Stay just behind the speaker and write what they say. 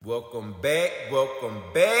Welcome back, welcome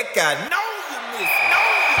back. I know you missed,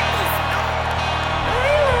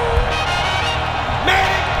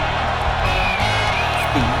 Medic!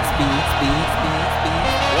 Speed.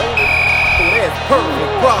 Oh, that's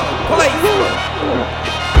perfect product placement.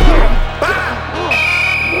 Bye.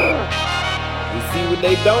 You see what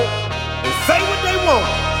they don't and say what they want.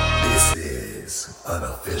 This is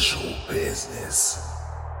unofficial business.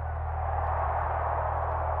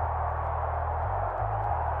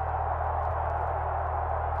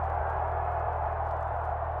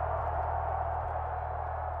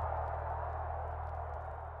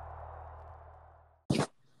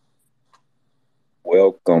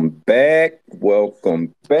 Welcome back.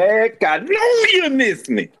 I know you missed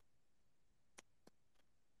me.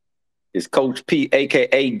 It's Coach P,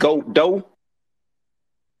 aka Goat Doe,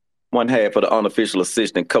 one half of the unofficial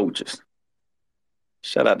assistant coaches.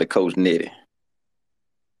 Shout out to Coach Nitty.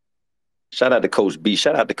 Shout out to Coach B.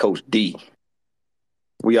 Shout out to Coach D.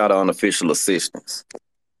 We are the unofficial assistants.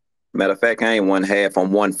 Matter of fact, I ain't one half,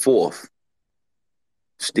 I'm 1/4.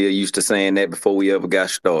 Still used to saying that before we ever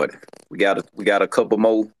got started. We got a couple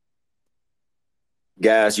more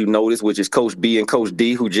guys you noticed, which is Coach B and Coach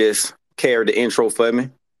D, who just carried the intro for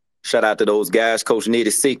me. Shout out to those guys. Coach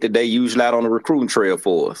Nitty sick today, usually out on the recruiting trail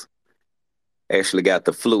for us. Actually got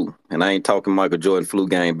the flu, and I ain't talking Michael Jordan flu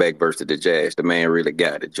game back versus the Jazz. The man really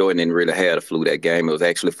got it. Jordan didn't really have the flu that game. It was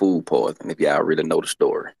actually food poisoning, if y'all really know the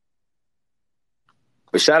story.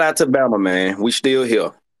 But shout out to Bama, man. We still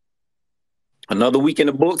here. Another week in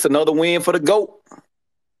the books, another win for the GOAT.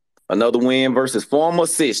 Another win versus former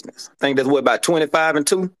assistants. I think that's about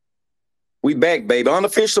 25-2. We back, baby.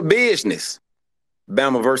 Unofficial business.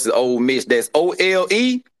 Bama versus Ole Miss. That's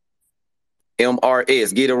OLEMRS.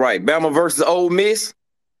 Get it right. Bama versus Ole Miss.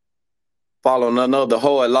 Following another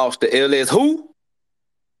hard loss to LS who?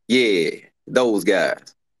 Yeah, those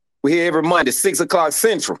guys. We're here every Monday, 6 o'clock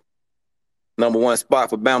Central. Number one spot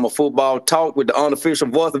for Bama football talk with the unofficial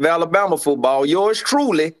voice of Alabama football. Yours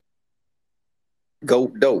truly,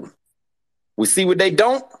 Goat Doe. We see what they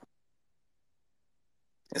don't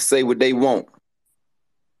and say what they want.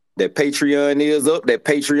 That Patreon is up. That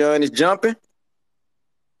Patreon is jumping.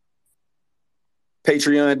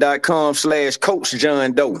 Patreon.com/Coach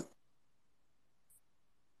John Doe.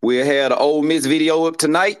 We'll have the Ole Miss video up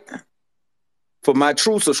tonight for my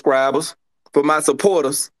true subscribers, for my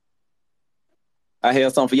supporters. I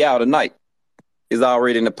have something for y'all tonight. It's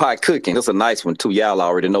already in the pot cooking. It's a nice one, too. Y'all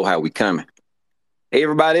already know how we coming.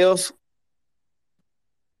 Everybody else,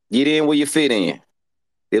 get in where you fit in.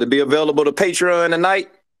 It'll be available to Patreon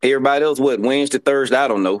tonight. Everybody else, Wednesday, Thursday? I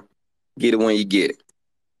don't know. Get it when you get it.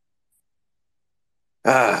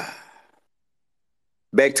 Back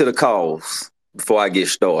to the calls before I get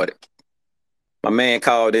started. My man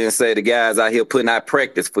called in and said the guys out here putting out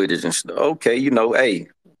practice footage and stuff. Okay, hey.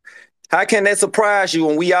 How can that surprise you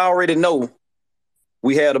when we already know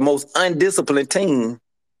we have the most undisciplined team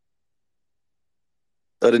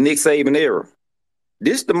of the Nick Saban era?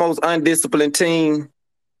 This is the most undisciplined team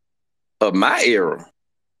of my era,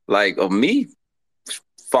 like of me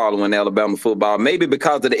following Alabama football, maybe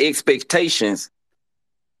because of the expectations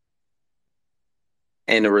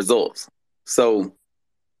and the results. So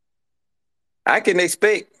I can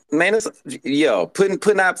expect, man,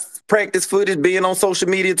 putting out practice footage, being on social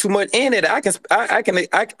media too much in it. I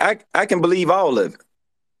can believe all of it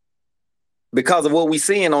because of what we're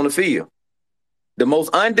seeing on the field. The most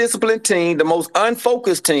undisciplined team, the most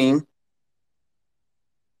unfocused team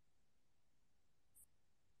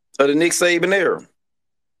of the Nick Saban era.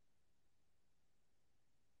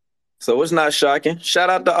 So it's not shocking. Shout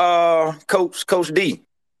out to Coach D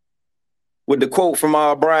with the quote from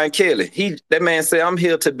Brian Kelly. That man said, "I'm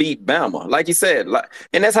here to beat Bama." Like he said,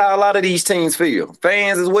 and that's how a lot of these teams feel.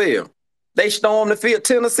 Fans as well. They storm the field.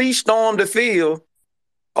 Tennessee stormed the field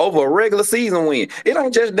over a regular season win. It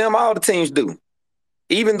ain't just them. All the teams do.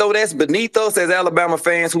 Even though that's beneath us as Alabama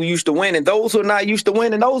fans who used to win, and those who are not used to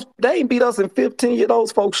winning, they ain't beat us in 15 years.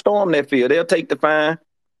 Those folks storm that field. They'll take the fine,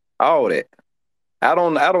 all that. I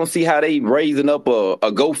don't see how they raising up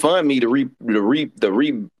a GoFundMe to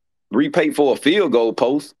repay for a field goal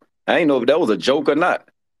post. I ain't know if that was a joke or not.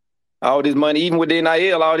 All this money, even with the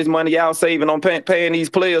NIL, all this money y'all saving on paying these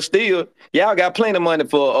players still, y'all got plenty of money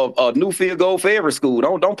for a new field goal for every school.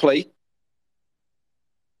 Don't play.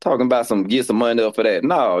 Talking about get some money up for that.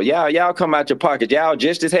 No, y'all come out your pocket. Y'all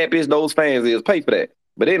just as happy as those fans is. Pay for that.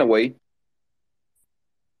 But anyway,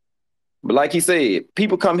 like he said,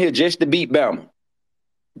 people come here just to beat Bama.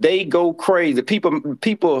 They go crazy.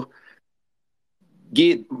 People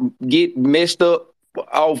get messed up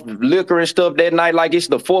off liquor and stuff that night like it's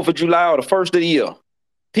the 4th of July or the 1st of the year.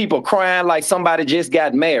 People crying like somebody just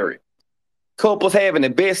got married. Couples having the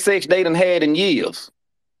best sex they done had in years.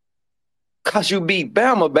 Cause you beat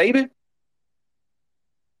Bama, baby.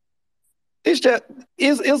 It's just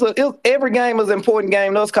every game is an important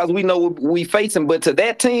game to us because we know what we facing. But to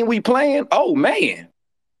that team we playing, oh man,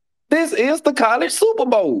 this is the college Super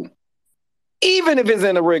Bowl. Even if it's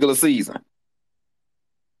in the regular season.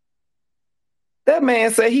 That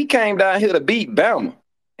man said he came down here to beat Bama.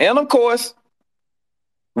 And of course,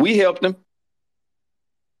 we helped him.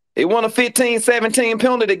 It won a 15-17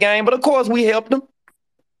 penalty game, but of course we helped him.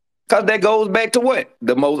 Because that goes back to what?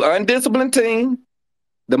 The most undisciplined team,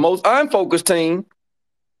 the most unfocused team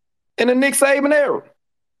in the Nick Saban era.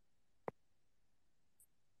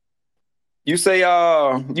 You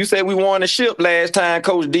say we won the ship last time,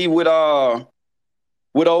 Coach D, with old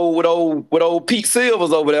Pete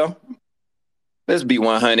Silvers over there. Let's be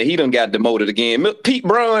 100. He done got demoted again. Pete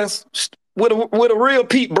Bruns, with a real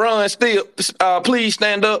Pete Bruns still, please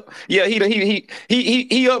stand up. Yeah, he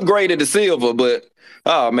upgraded to Silver, but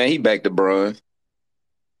oh man, he back to Bruns.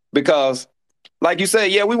 Because, like you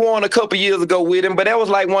said, yeah, we won a couple years ago with him, but that was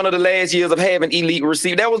like one of the last years of having elite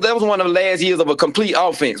receivers. That was one of the last years of a complete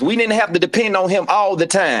offense. We didn't have to depend on him all the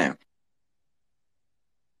time.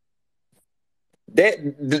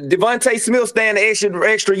 That Devontae Smith staying the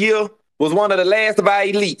extra year was one of the last of our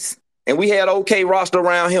elites. And we had okay roster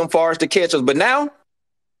around him for us to catch us. But now,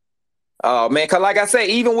 oh man, because like I said,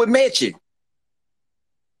 even with Mechie,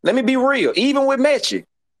 let me be real, even with Mechie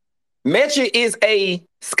is a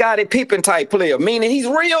Scottie Pippen type player, meaning he's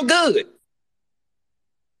real good.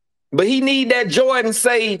 But he need that Jordan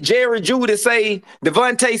say, Jerry Jeudy say,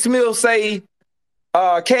 Devontae Smith say,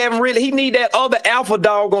 Calvin Ridley, he need that other alpha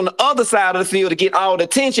dog on the other side of the field to get all the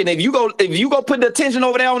attention. If you go put the attention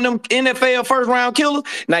over there on them NFL first round killers,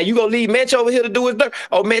 now you go leave Mechie over here to do his dirt.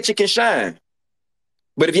 Oh, Mechie can shine.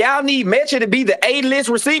 But if y'all need Mechie to be the A-list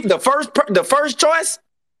receiver, the first choice,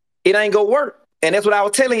 it ain't gonna work. And that's what I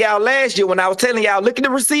was telling y'all last year when I was telling y'all, look at the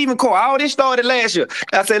receiving core. All this started last year.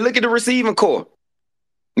 I said, look at the receiving core.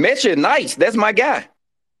 Mechie, nice. That's my guy.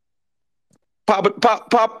 Papa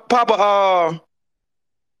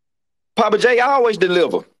J always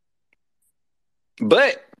deliver.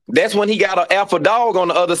 But that's when he got an alpha dog on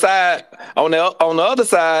the other side, on the other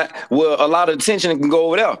side, where a lot of attention can go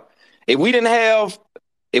over there. If we didn't have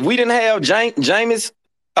Jameis,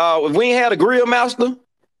 if we ain't had a grill master,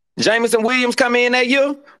 Jameson Williams come in that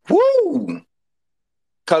year, woo!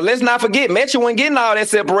 Cause let's not forget, Mechie wasn't getting all that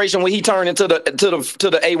separation when he turned into the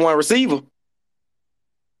A1 receiver.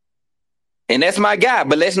 And that's my guy,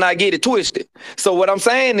 but let's not get it twisted. So what I'm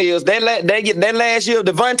saying is that last year,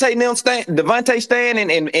 Devontae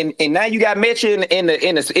staying, and now you got Mechie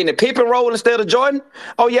in the Pippen role instead of Jordan.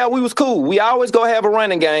 Oh yeah, we was cool. We always go have a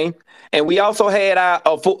running game, and we also had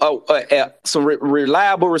some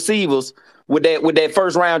reliable receivers with that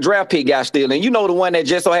first round draft pick guy still. And you know the one that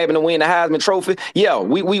just so happened to win the Heisman Trophy. Yeah,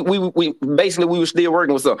 we basically we were still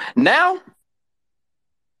working with some. Now,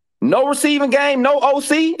 no receiving game, no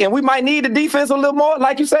OC, and we might need the defense a little more.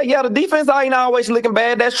 Like you said, yeah, the defense ain't always looking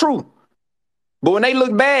bad. That's true. But when they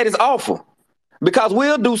look bad, it's awful. Because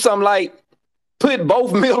we'll do something like put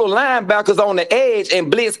both middle linebackers on the edge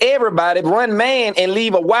and blitz everybody, run man, and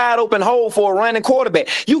leave a wide open hole for a running quarterback.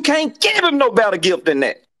 You can't give him no better gift than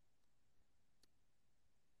that.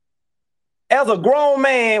 As a grown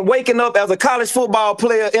man waking up as a college football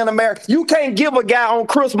player in America, you can't give a guy on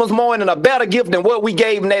Christmas morning a better gift than what we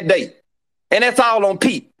gave him that day. And that's all on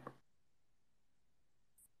Pete.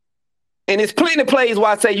 And it's plenty of plays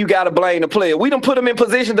where I say you got to blame the player. We done put him in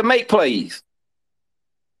position to make plays.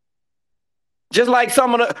 Just like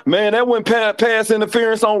some of the, man, that went pass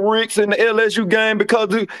interference on Ricks in the LSU game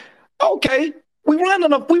because, okay, we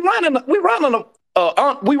running a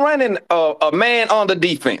man on the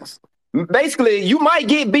defense. Basically, you might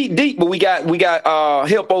get beat deep, but we got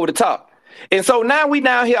help over the top. And so now we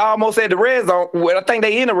down here almost at the red zone. Well, I think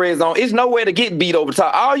they in the red zone. It's nowhere to get beat over the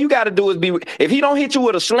top. All you got to do is if he don't hit you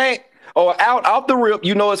with a slant or out off the rip,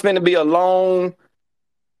 you know it's going to be a long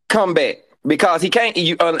comeback because he can't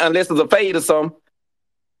unless it's a fade or something.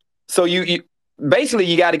 So you basically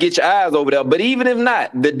you got to get your eyes over there. But even if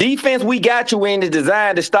not, the defense we got you in is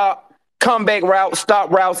designed to stop comeback routes,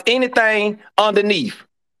 stop routes, anything underneath.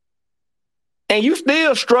 And you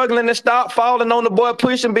still struggling to stop falling on the boy,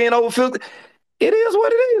 pushing, being overfilled. It is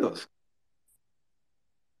what it is.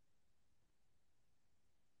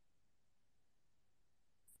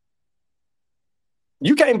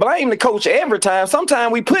 You can't blame the coach every time.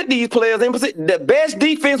 Sometimes we put these players in position. The best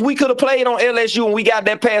defense we could have played on LSU when we got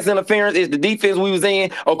that pass interference is the defense we was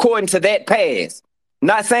in according to that pass.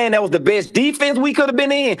 Not saying that was the best defense we could have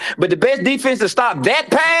been in, but the best defense to stop that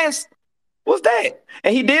pass was that.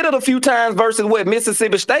 And he did it a few times versus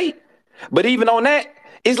Mississippi State. But even on that,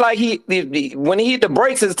 it's like when he hit the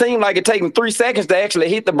brakes, his team like it take him 3 seconds to actually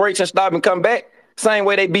hit the brakes and stop and come back. Same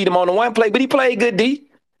way they beat him on the one play, but he played good D.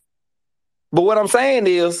 But what I'm saying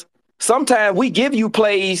is, sometimes we give you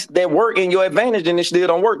plays that work in your advantage and it still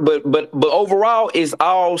don't work. But overall, it's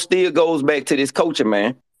all still goes back to this coaching,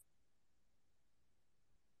 man.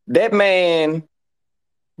 That man,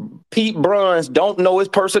 Pete Bruns, don't know his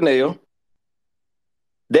personnel.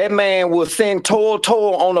 That man will send Toa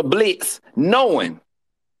on a blitz, knowing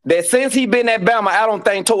that since he been at Bama, I don't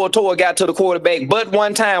think Toa got to the quarterback but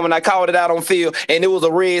one time when I called it out on field, and it was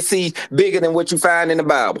a Red Sea bigger than what you find in the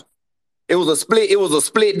Bible. It was a split. It was a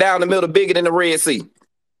split down the middle, bigger than the Red Sea.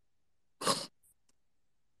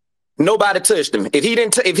 Nobody touched him. If he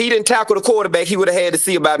didn't tackle the quarterback, he would have had to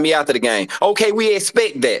see about me after the game. Okay, we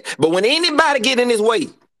expect that. But when anybody get in his way,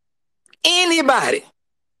 anybody,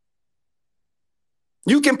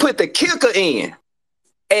 you can put the kicker in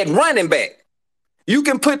at running back. You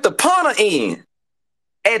can put the punter in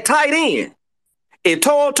at tight end. If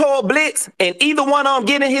Toa blitz and either one of them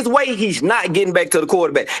get in his way, he's not getting back to the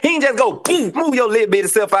quarterback. He ain't just go, boom, move your little bit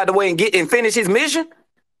of self out of the way and finish his mission.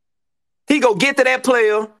 He go get to that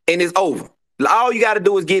player and it's over. All you got to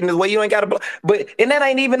do is get in his way. You ain't got to, and that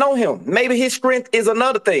ain't even on him. Maybe his strength is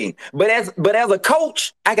another thing. But as a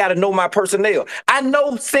coach, I got to know my personnel. I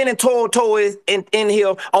know sending Toa in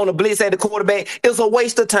here on a blitz at the quarterback is a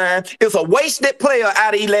waste of time. It's a wasted player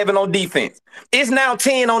out of 11 on defense. It's now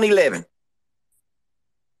 10 on 11.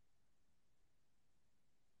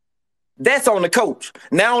 That's on the coach.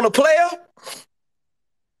 Now on the player,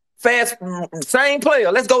 same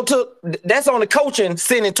player. Let's go to, that's on the coaching,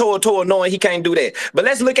 sending Toa knowing he can't do that. But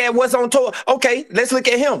let's look at what's on Toa. Okay, let's look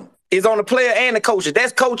at him. It's on the player and the coaches.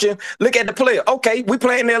 That's coaching. Look at the player. Okay, we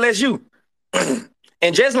playing LSU.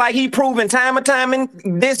 And just like he proven time and time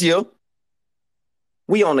in this year,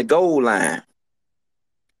 we on the goal line.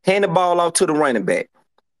 Hand the ball off to the running back.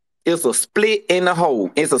 It's a split in the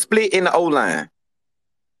hole. It's a split in the O-line.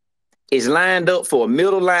 It's lined up for a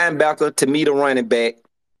middle linebacker to meet a running back.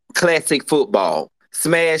 Classic football.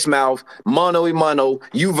 Smash mouth, mano-a-mano,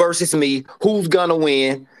 you versus me. Who's gonna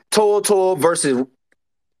win? Toa versus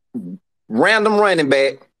random running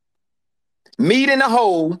back. Meet in the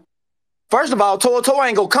hole. First of all, Toa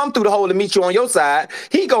ain't gonna come through the hole to meet you on your side.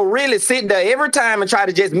 He gonna really sit there every time and try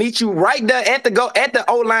to just meet you right there at the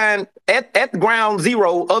O-line, at the ground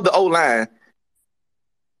zero of the O-line.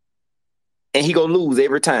 And he gonna lose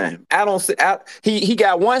every time. He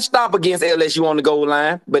got one stop against LSU on the goal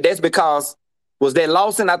line, but that's because was that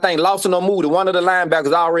Lawson? I think Lawson or Moody, one of the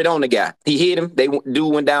linebackers already on the guy. He hit him.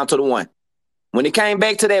 Dude went down to the one. When it came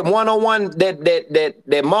back to that one-on-one,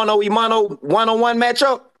 that mano-a-mano one-on-one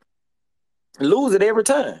matchup, lose it every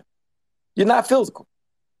time. You're not physical.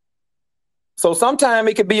 So sometimes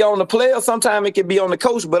it could be on the player, sometimes it could be on the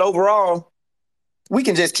coach, but overall, we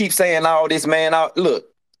can just keep saying all this, man. Look,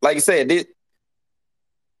 like I said,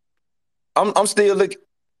 I'm still looking.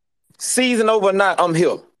 Season over or not, I'm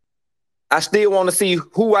here. I still want to see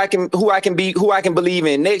who I can believe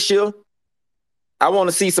in next year. I want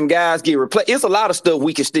to see some guys get replaced. It's a lot of stuff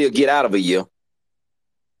we can still get out of a year.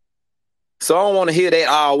 So I don't want to hear that,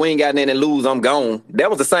 oh, we ain't got nothing to lose, I'm gone. That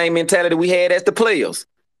was the same mentality we had as the players.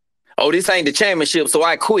 Oh, this ain't the championship, so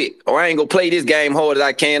I quit. Or I ain't going to play this game hard as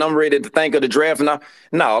I can. I'm ready to think of the draft. No,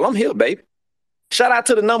 I'm here, baby. Shout out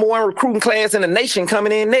to the number 1 recruiting class in the nation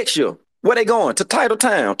coming in next year. Where they going? To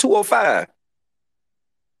Titletown, 205.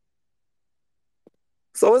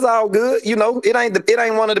 So it's all good. You know, it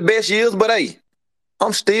ain't one of the best years, but hey,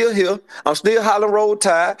 I'm still here. I'm still hollering Roll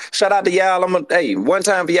Tide. Shout out to y'all. One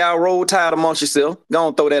time for y'all, Roll Tide amongst yourself. Go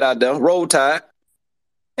on, throw that out there. Roll Tide.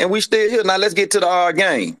 And we still here. Now let's get to the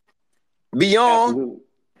game. Beyond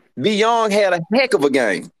had a heck of a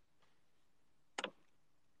game.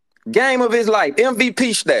 Game of his life.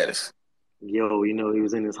 MVP status. Yo, he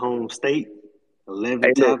was in his home state.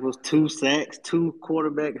 11 tackles, 2 sacks, 2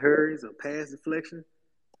 quarterback hurries, a pass deflection.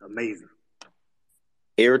 Amazing.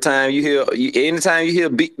 Anytime you hear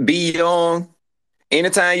B Young,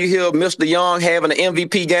 anytime you hear Mr. Young having an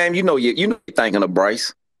MVP game, you know you're thinking of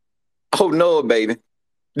Bryce. Oh no, baby.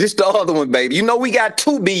 This the other one, baby. You know we got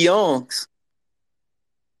 2 B Youngs.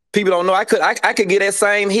 People don't know I could get that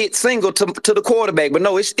same hit single to the quarterback, but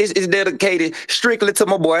no, it's dedicated strictly to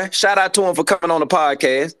my boy. Shout out to him for coming on the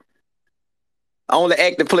podcast. Only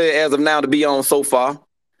active player as of now to be on so far.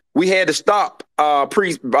 We had to stop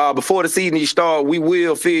before the season started. We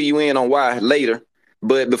will fill you in on why later,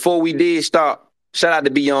 but before we did stop, Shout out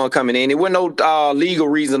to Beyond coming in. It wasn't no legal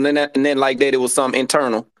reason and then like that. It was some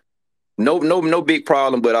internal. No big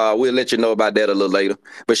problem, but we'll let you know about that a little later.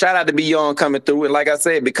 But shout out to Beyond coming through. And like I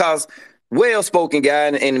said, because well-spoken guy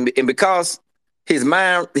and because his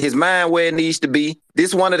mind where it needs to be. This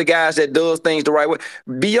is one of the guys that does things the right way.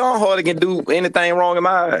 Beyond hardly can do anything wrong in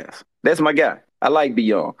my eyes. That's my guy. I like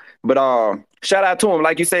Beyond. But shout out to him.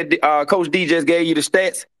 Like you said, Coach D just gave you the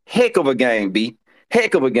stats. Heck of a game, B.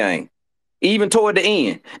 Heck of a game. Even toward the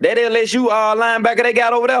end. That LSU linebacker they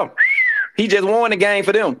got over there, he just won the game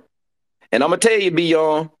for them. And I'm going to tell you,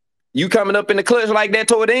 Beyond, you coming up in the clutch like that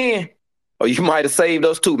toward the end, or you might have saved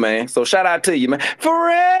us too, man. So shout out to you, man.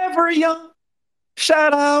 Forever young.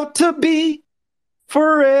 Shout out to B.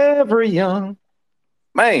 Forever young.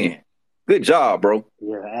 Man, good job, bro.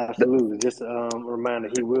 Yeah, absolutely. Just a reminder,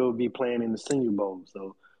 he will be playing in the Senior Bowl,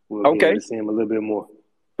 so we'll be able to see him a little bit more.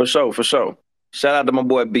 For sure. Shout out to my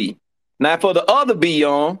boy B. Now, for the other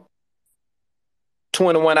Beyond,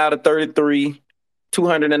 21 out of 33,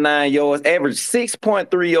 209 yards, average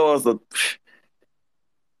 6.3 yards a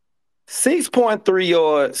 6.3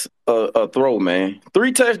 yards a throw, man.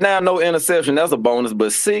 3 touchdowns, no interception. That's a bonus, but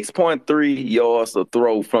 6.3 yards a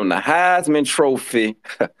throw from the Heisman Trophy.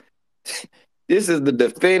 This is the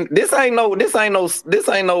defend. This ain't no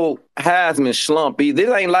Heisman slumpy. This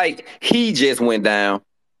ain't like he just went down.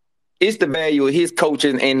 It's the value of his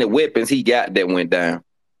coaching and the weapons he got that went down.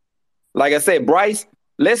 Like I said, Bryce.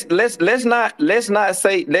 Let's not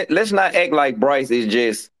act like Bryce is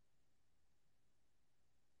just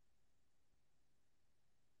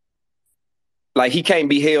like he can't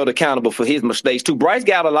be held accountable for his mistakes too. Bryce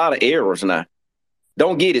got a lot of errors now.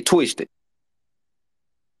 Don't get it twisted.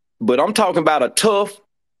 But I'm talking about a tough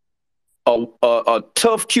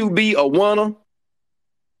QB, a winner,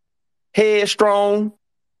 headstrong.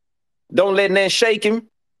 Don't let that shake him.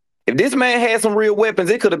 If this man had some real weapons,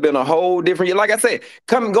 it could have been a whole different year. Like I said,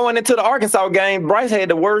 going into the Arkansas game, Bryce had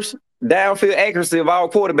the worst downfield accuracy of all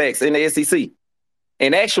quarterbacks in the SEC.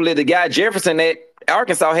 And actually, the guy Jefferson at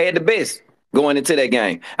Arkansas had the best going into that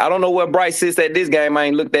game. I don't know where Bryce sits at this game. I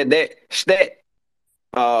ain't looked at that stat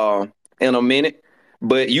in a minute.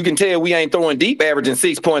 But you can tell we ain't throwing deep, averaging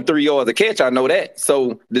 6.3 yards a catch. I know that.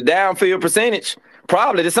 So the downfield percentage,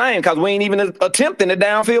 probably the same because we ain't even attempting the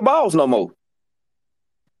downfield balls no more.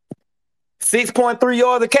 6.3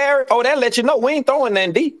 yards a carry. Oh, that lets you know we ain't throwing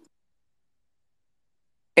that deep.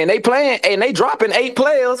 And they dropping 8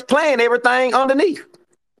 players playing everything underneath.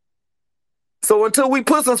 So until we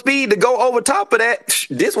put some speed to go over top of that,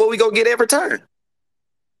 this is what we go get every time.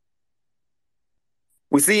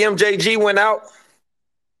 We see MJG went out.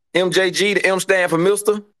 MJG, the M stand for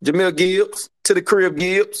Mr. Jamil Gibbs, to the crib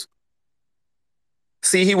Gibbs.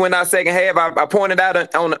 See, he went out second half. I pointed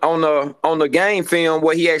out on the game film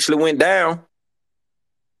where he actually went down.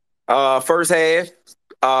 First half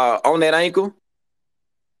on that ankle.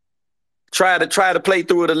 Try to play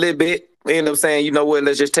through it a little bit. Ended up saying, you know what,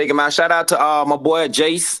 let's just take him out. Shout out to my boy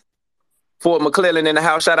Jace, Fort McClellan in the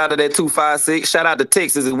house. Shout out to that 256. Shout out to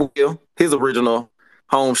Texas as well, his original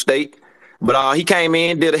home state. But he came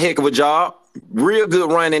in, did a heck of a job. Real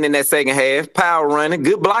good running in that second half. Power running.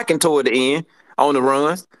 Good blocking toward the end on the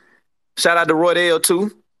runs. Shout out to Rodell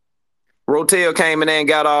too. Rotel came in there and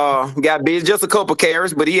got busy. Just a couple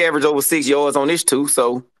carries, but he averaged over 6 yards on this too.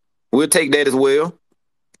 So we'll take that as well.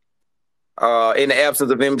 In the absence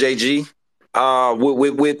of MJG.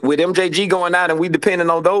 With MJG going out and we depending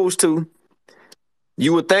on those two,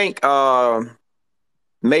 you would think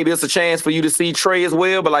maybe it's a chance for you to see Trey as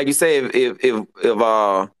well. But like you said, if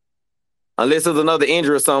unless there's another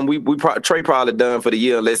injury or something, Trey probably done for the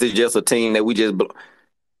year unless it's just a team that we just.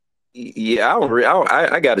 Yeah,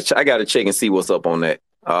 I gotta check and see what's up on that.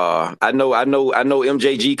 I know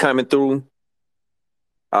MJG coming through.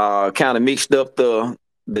 Kind of mixed up the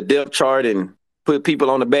depth chart and put people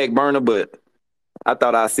on the back burner, but I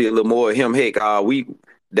thought I'd see a little more of him. Heck,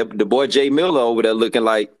 the boy Jay Miller over there looking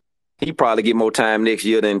like he probably get more time next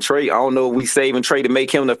year than Trey. I don't know if we saving Trey to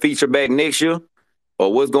make him the feature back next year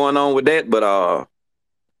or what's going on with that, but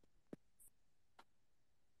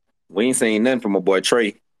we ain't seen nothing from my boy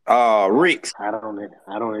Trey. Ricks. I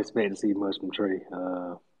don't expect to see much from Trey,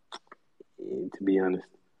 to be honest.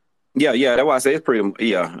 Yeah, that's why I say it's pretty.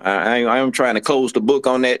 Yeah, I am trying to close the book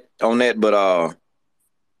on that, but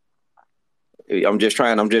I'm just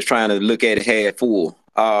trying to look at it half full.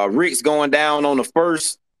 Rick's going down on the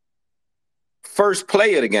first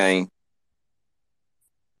play of the game.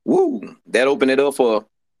 Woo! That opened it up for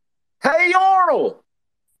Hey Arnold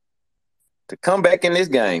to come back in this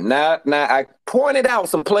game. Now I pointed out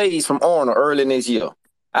some plays from Arnold early in this year.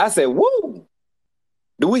 I said, woo!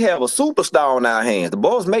 do we have a superstar on our hands? The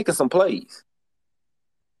boy's making some plays.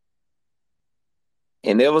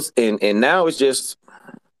 And now it's just,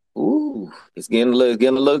 it's getting a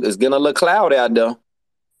little cloud out there.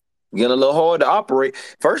 Getting a little hard to operate.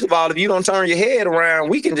 First of all, if you don't turn your head around,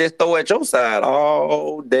 we can just throw at your side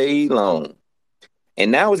all day long.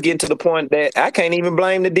 And now it's getting to the point that I can't even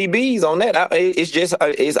blame the DBs on that.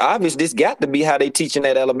 It's obvious this got to be how they teaching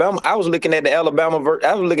at Alabama. I was looking at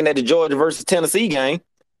the Georgia versus Tennessee game,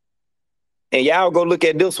 and y'all go look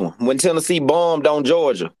at this one when Tennessee bombed on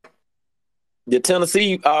Georgia. The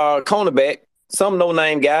Tennessee cornerback, some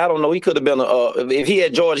no-name guy, I don't know. He could have been if he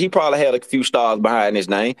had Georgia, he probably had a few stars behind his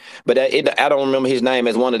name. But I don't remember his name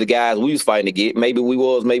as one of the guys we was fighting to get. Maybe we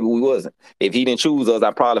was, maybe we wasn't. If he didn't choose us,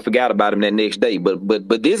 I probably forgot about him that next day.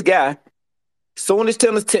 But this guy, soon as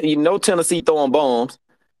Tennessee throwing bombs,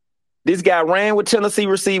 this guy ran with Tennessee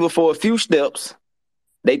receiver for a few steps.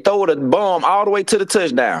 They throw the bomb all the way to the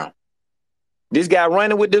touchdown. This guy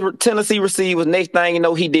running with the Tennessee receivers. Next thing you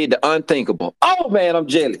know, he did the unthinkable. Oh man, I'm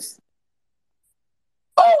jealous.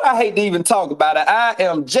 Oh, I hate to even talk about it. I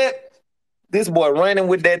am just this boy running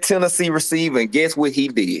with that Tennessee receiver, and guess what he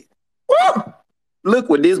did? Woo! Look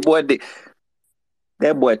what this boy did.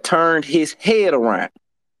 That boy turned his head around,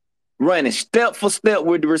 running step for step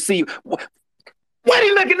with the receiver. What are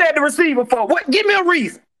he looking at the receiver for? What? Give me a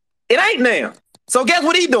reason. It ain't now. So guess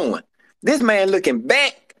what he doing? This man looking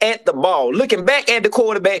back at the ball, looking back at the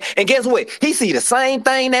quarterback, and guess what? He see the same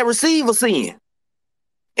thing that receiver seeing.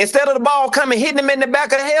 Instead of the ball coming, hitting him in the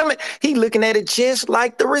back of the helmet, he looking at it just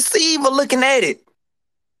like the receiver looking at it.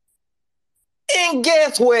 And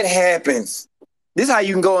guess what happens? This is how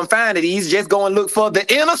you can go and find it. He's just going to look for the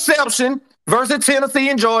interception versus Tennessee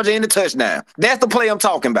and Georgia in the touchdown. That's the play I'm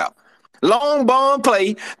talking about. Long bomb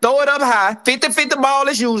play, throw it up high, 50-50 ball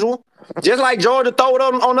as usual. Just like Georgia throw it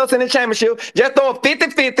on us in the championship. Just throw it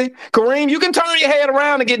 50-50. Kareem, you can turn your head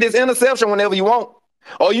around and get this interception whenever you want.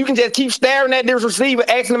 Or you can just keep staring at this receiver,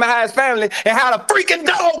 asking him how his family and how the freaking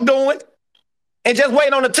dog doing, and just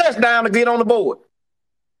wait on the touchdown to get on the board.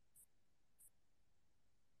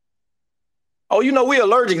 Oh, we're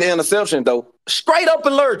allergic to interception, though. Straight up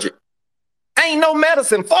allergic. Ain't no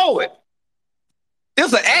medicine for it.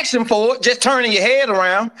 There's an action for it, just turning your head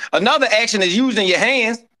around. Another action is using your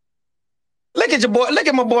hands. Look at your boy. Look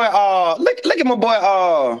at my boy. Look at my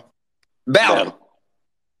boy. Battle.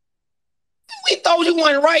 We throw you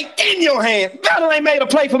one right in your hand. Battle ain't made a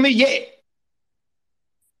play for me yet.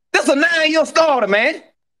 This a 9-year starter, man.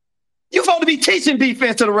 You're supposed to be teaching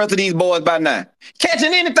defense to the rest of these boys by now.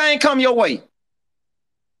 Catching anything come your way.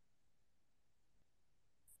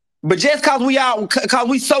 But just because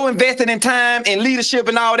we so invested in time and leadership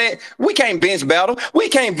and all that, we can't bench Battle. We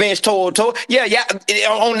can't bench Toto. Yeah,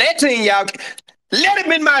 on that team, y'all, let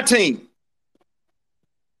him in my team.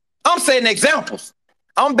 I'm setting examples.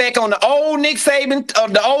 I'm back on the old Nick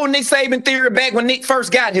Saban theory back when Nick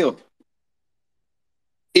first got here.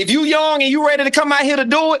 If you young and you ready to come out here to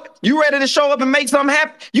do it, you ready to show up and make something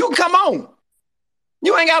happen, you can come on.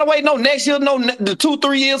 You ain't got to wait no next year, no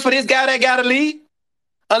 2-3 years for this guy that got to leave.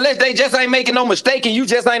 Unless they just ain't making no mistake and you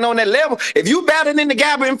just ain't on that level. If you battling in the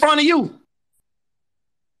gap in front of you,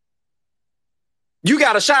 you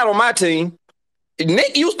got a shot on my team.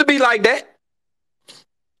 Nick used to be like that.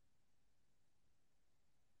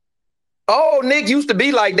 Oh, Nick used to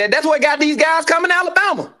be like that. That's what got these guys coming to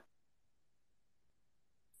Alabama.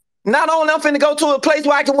 Not only I'm finna go to a place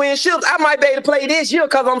where I can win ships, I might be able to play this year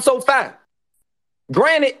because I'm so fine.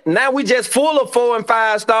 Granted, now we just full of 4 and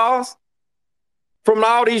 5 stars from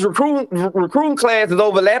all these recruiting classes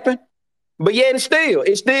overlapping. But yet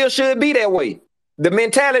it still should be that way. The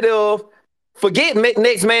mentality of forget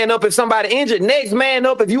next man up if somebody injured, next man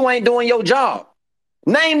up if you ain't doing your job.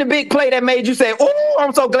 Name the big play that made you say, oh,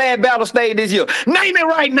 I'm so glad Battle stayed this year. Name it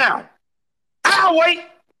right now. I'll wait.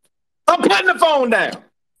 I'm putting the phone down.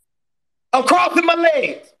 I'm crossing my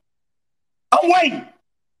legs. I'm waiting.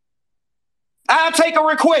 I'll take a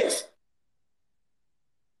request.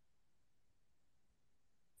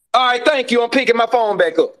 All right, thank you. I'm picking my phone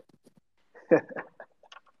back up.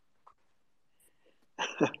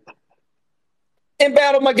 And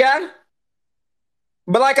Battle my guy.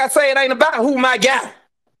 But like I say, it ain't about who my guy.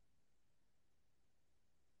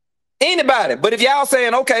 Anybody. But if y'all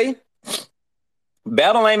saying, okay,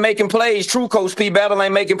 Battle ain't making plays, true Coach P, Battle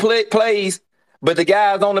ain't making plays, but the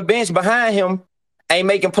guys on the bench behind him ain't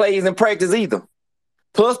making plays in practice either.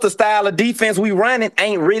 Plus the style of defense we running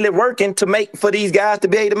ain't really working for these guys to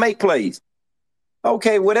be able to make plays.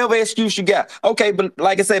 Okay, whatever excuse you got. Okay, but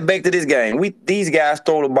like I said, back to this game. These guys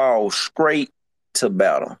throw the ball straight to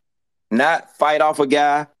Battle. Not fight off a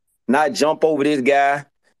guy, not jump over this guy.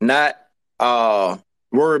 not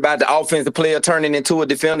worry about the offensive player turning into a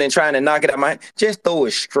defender and trying to knock it out my hand. Just throw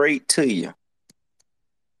it straight to you.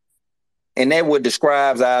 And that's what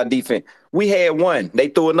describes our defense. We had one. They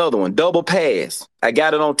threw another one. Double pass. I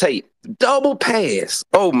got it on tape. Double pass.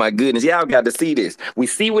 Oh, my goodness. Y'all got to see this. We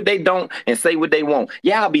see what they don't and say what they won't.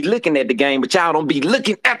 Y'all be looking at the game, but y'all don't be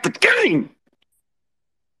looking at the game.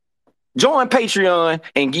 Join Patreon,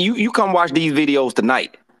 and you come watch these videos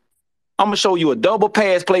tonight. I'm going to show you a double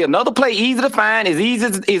pass play. Another play easy to find. As easy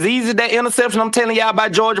as that interception I'm telling y'all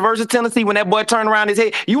about Georgia versus Tennessee when that boy turned around his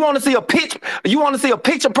head. You want to see a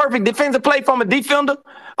picture-perfect defensive play from a defender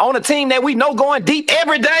on a team that we know going deep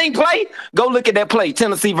every dang play? Go look at that play.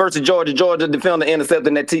 Tennessee versus Georgia. Georgia defender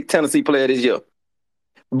intercepting that Tennessee player this year.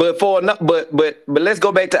 But let's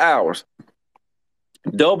go back to ours.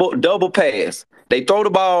 Double pass. They throw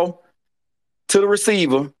the ball to the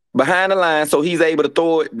receiver behind the line, so he's able to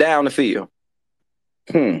throw it down the field.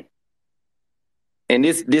 And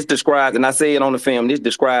this describes, and I say it on the film, this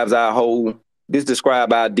describes our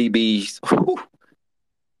DBs.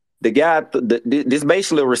 The guy, this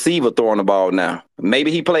basically a receiver throwing the ball now.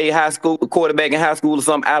 Maybe he played quarterback in high school or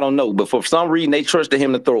something, I don't know. But for some reason, they trusted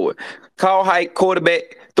him to throw it. Call height,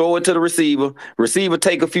 quarterback, throw it to the receiver. Receiver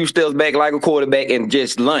take a few steps back like a quarterback and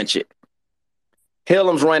just launch it.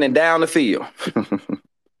 Hillum's running down the field.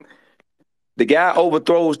 The guy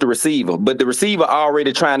overthrows the receiver, but the receiver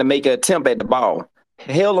already trying to make an attempt at the ball.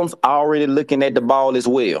 Hillum's already looking at the ball as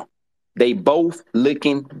well. They both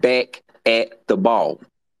looking back at the ball.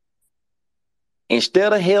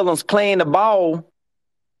 Instead of Hillum's playing the ball,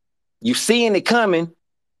 you seeing it coming,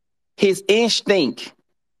 his instinct,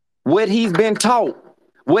 what he's been taught,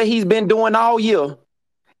 what he's been doing all year,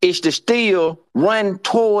 is to still run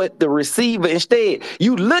toward the receiver instead.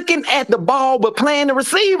 You looking at the ball but playing the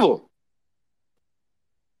receiver.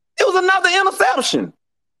 It was another interception.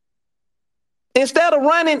 Instead of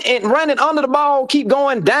running under the ball, keep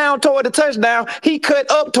going down toward the touchdown, he cut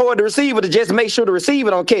up toward the receiver to just make sure the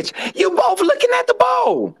receiver don't catch. You both looking at the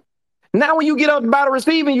ball. Now when you get up by the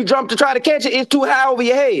receiver and you jump to try to catch it, it's too high over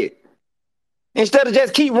your head. Instead of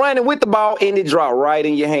just keep running with the ball and it drop right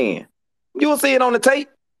in your hand. You'll see it on the tape.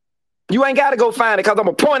 You ain't got to go find it because I'm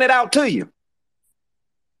going to point it out to you.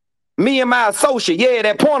 Me and my associate, yeah,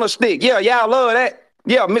 that pointer stick. Yeah, y'all love that.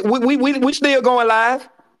 Yeah, we still going live.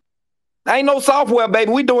 Ain't no software,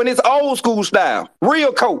 baby. We doing this old school style.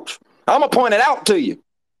 Real coach. I'm going to point it out to you.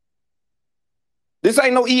 This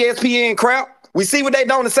ain't no ESPN crap. We see what they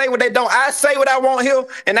don't and say what they don't. I say what I want here,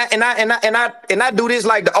 and I do this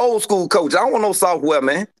like the old school coach. I don't want no software,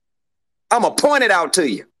 man. I'm going to point it out to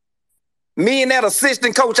you. Me and that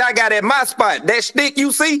assistant coach I got at my spot, that stick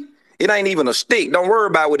you see, it ain't even a stick. Don't worry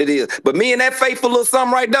about what it is. But me and that faithful little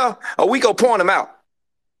something right there, we go point him out.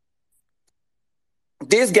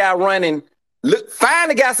 This guy running,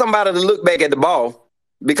 finally got somebody to look back at the ball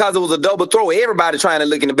because it was a double throw. Everybody trying to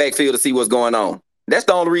look in the backfield to see what's going on. That's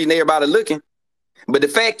the only reason everybody looking. But the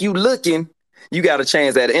fact you looking, you got a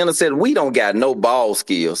chance at an interception. We don't got no ball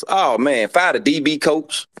skills. Oh, man, fire the DB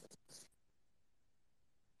coach.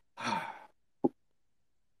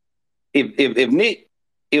 If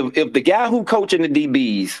the guy who coaching the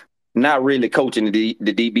DBs not really coaching the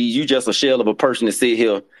DBs, you just a shell of a person to sit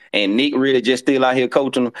here, and Nick really just still out here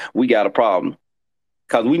coaching them, we got a problem.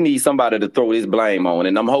 Because we need somebody to throw this blame on,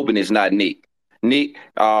 and I'm hoping it's not Nick. Nick,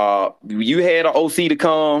 you had an OC to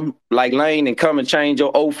come like Lane and come and change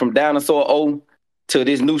your O from dinosaur O to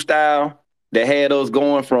this new style that had us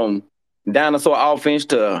going from dinosaur offense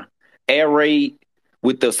to air raid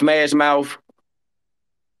with the smash mouth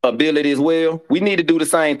ability as well. We need to do the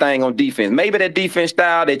same thing on defense. Maybe that defense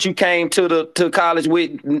style that you came to college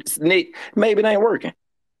with, Nick, maybe it ain't working.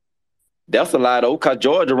 That's a lie, though, because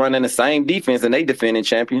Georgia running the same defense and they defending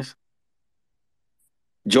champions.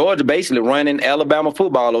 Georgia basically running Alabama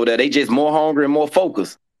football over there. They just more hungry and more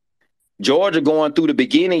focused. Georgia going through the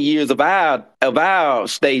beginning years of our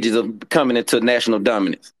stages of coming into national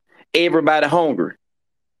dominance. Everybody hungry.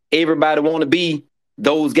 Everybody want to be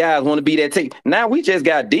those guys, want to be that team. Now we just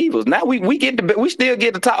got divas. Now we still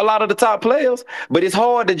get a lot of the top players, but it's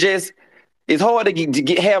hard to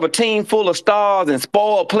have a team full of stars and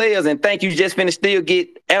spoiled players and think you just finna still get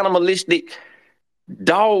animalistic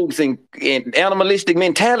dogs and animalistic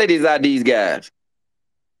mentalities out of these guys.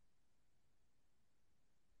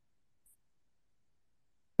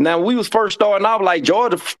 Now we was first starting off like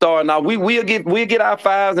Georgia starting off. We'll get our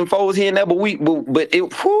 5s and 4s here and there, but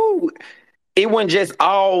it wasn't just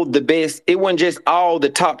all the best. It wasn't just all the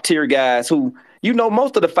top tier guys who You know,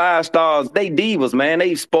 most of the 5 stars, they divas, man.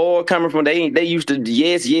 They spoiled coming from they used to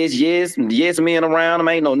yes men around them,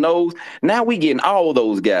 ain't no nose. Now we getting all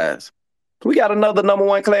those guys. We got another number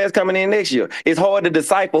 1 class coming in next year. It's hard to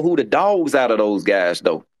decipher who the dogs out of those guys,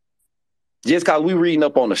 though. Just because we reading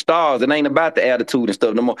up on the stars, it ain't about the attitude and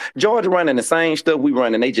stuff no more. Georgia running the same stuff we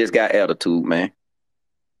running. They just got attitude, man.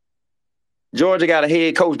 Georgia got a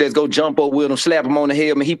head coach that's go jump up with him, slap him on the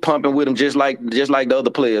head, and he pumping with him just like the other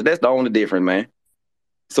players. That's the only difference, man.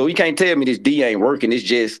 So you can't tell me this D ain't working. It's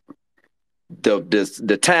just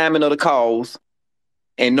the timing of the calls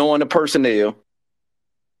and knowing the personnel,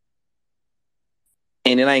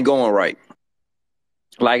 and it ain't going right.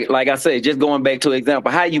 Like I said, just going back to an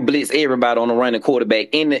example, how you blitz everybody on the running quarterback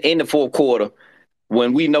in the fourth quarter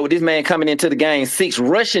when we know this man coming into the game 6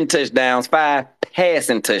 rushing touchdowns, 5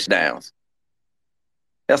 passing touchdowns.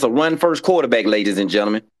 That's a run-first quarterback, ladies and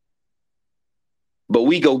gentlemen. But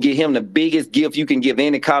we go get him the biggest gift you can give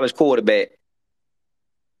any college quarterback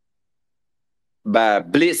by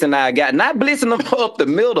blitzing our guy. Not blitzing them up the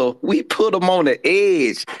middle. We put them on the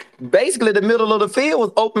edge. Basically, the middle of the field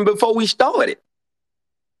was open before we started.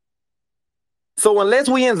 So unless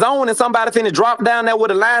we in zone and somebody finna drop down there where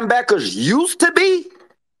the linebackers used to be,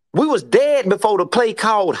 we was dead before the play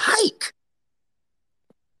called hike.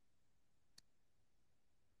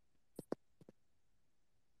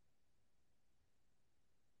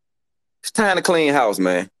 It's time to clean house,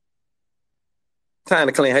 man. Time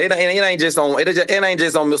to clean house. It ain't just on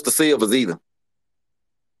Mr. Silvers either.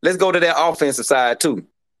 Let's go to that offensive side too.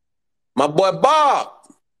 My boy Bob.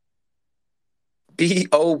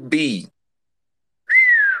 B-O-B.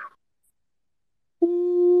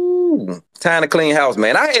 Ooh, time to clean house,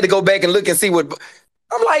 man. I had to go back and look and see what.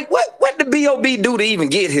 I'm like, what did B.O.B. do to even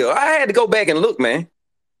get here? I had to go back and look, man.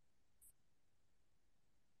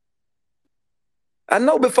 I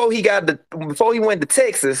know before he went to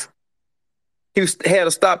Texas, he had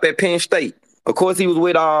a stop at Penn State. Of course, he was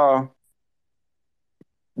with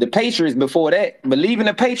the Patriots before that. But leaving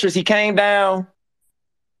the Patriots, he came down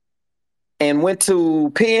and went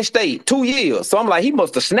to Penn State 2 years. So I'm like, he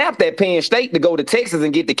must have snapped at Penn State to go to Texas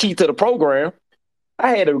and get the key to the program.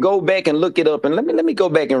 I had to go back and look it up, and let me go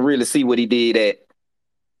back and really see what he did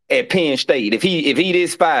at Penn State. If he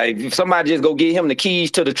this spy, if somebody just go get him the keys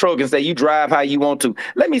to the truck and say you drive how you want to,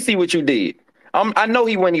 let me see what you did. I know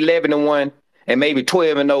he went 11-1 and maybe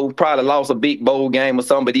 12-0, probably lost a big bowl game or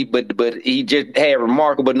something, but he just had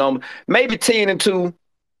remarkable numbers. Maybe 10-2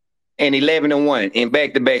 and 11-1 in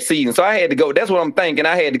back-to-back seasons. So I had to go. That's what I'm thinking.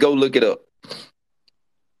 I had to go look it up.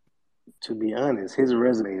 To be honest, his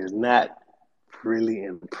resume is not really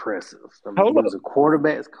impressive. I mean, he was a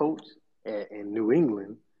quarterbacks coach in New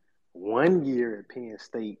England, 1 year at Penn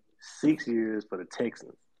State, 6 years for the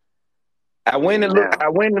Texans. I went and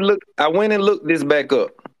looked this back up.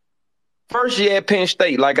 First year at Penn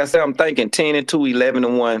State, like I said, I'm thinking 10-2,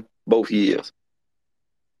 11-1 both years.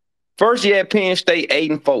 First year at Penn State,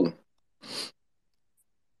 8-4.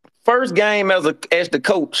 First game as the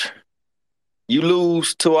coach, you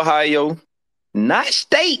lose to Ohio, not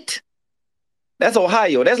State. That's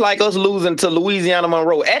Ohio. That's like us losing to Louisiana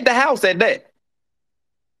Monroe at the house at that.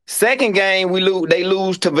 Second game, they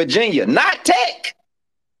lose to Virginia, not Tech.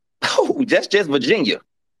 Oh, that's just Virginia.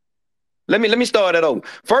 Let me start that over.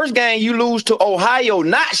 First game, you lose to Ohio,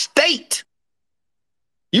 not State.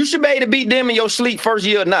 You should be able to beat them in your sleep first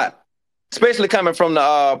year or not, especially coming from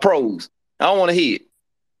the pros. I don't want to hear it.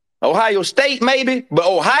 Ohio State, maybe, but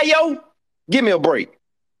Ohio, give me a break.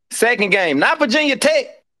 Second game, not Virginia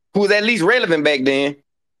Tech, who was at least relevant back then.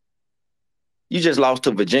 You just lost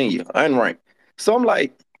to Virginia, unranked. So I'm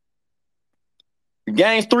like,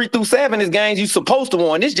 games 3 through 7 is games you're supposed to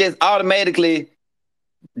win. This just automatically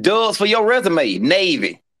does for your resume.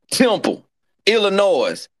 Navy, Temple,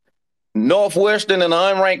 Illinois, Northwestern, and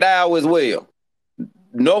an unranked Iowa as well.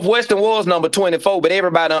 Northwestern was number 24, but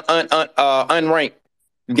everybody unranked.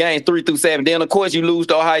 Games 3 through 7. Then, of course, you lose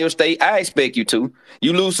to Ohio State. I expect you to.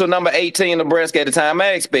 You lose to number 18, Nebraska at the time.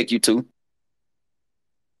 I expect you to.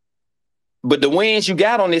 But the wins you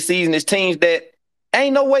got on this season is teams that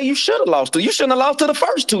ain't no way you should have lost to. You shouldn't have lost to the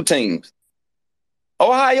first 2 teams.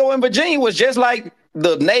 Ohio and Virginia was just like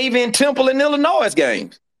the Navy and Temple and Illinois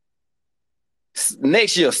games.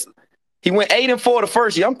 Next year, he went 8-4 the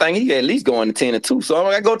first year. I'm thinking he at least going to 10-2. So I'm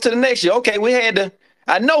going to go to the next year. Okay, we had to.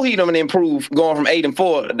 I know he done improved going from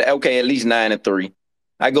 8-4. Okay, at least 9-3.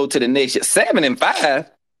 I go to the next year 7-5.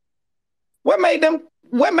 What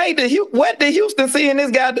did Houston see in this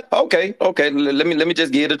guy? Okay. Let me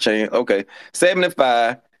just give it a chance. Okay,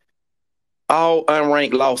 7-5. All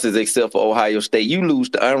unranked losses except for Ohio State. You lose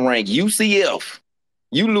to unranked UCF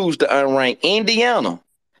You lose to unranked Indiana.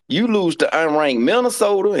 You lose to unranked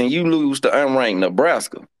Minnesota, and you lose to unranked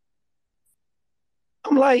Nebraska.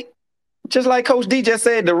 I'm like, just like Coach D just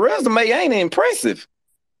said, the resume ain't impressive.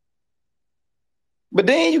 But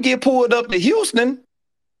then you get pulled up to Houston,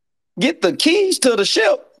 get the keys to the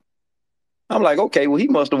ship. I'm like, okay, well, he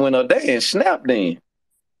must have went up there and snapped then.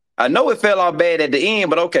 I know it fell off bad at the end,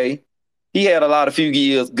 but okay. He had a lot of good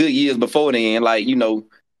years before then, like,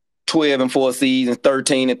 12-4 seasons,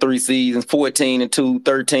 13-3 seasons, 14-2,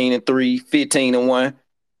 13-3, 15-1.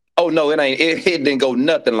 Oh no, it didn't go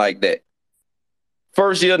nothing like that.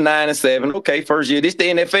 First year, 9-7. Okay, first year. This the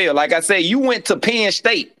NFL. Like I say, you went to Penn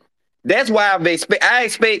State. That's why I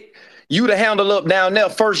expect you to handle up down there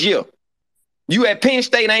first year. You at Penn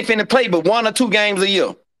State ain't finna play but 1 or 2 games a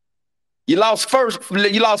year. You lost 4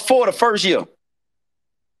 the first year.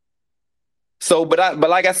 So, but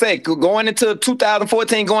like I said, going into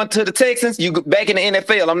 2014, going to the Texans, you back in the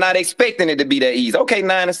NFL. I'm not expecting it to be that easy. Okay,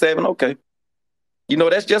 9-7. Okay,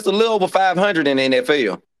 that's just a little over 500 in the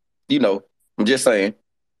NFL. I'm just saying,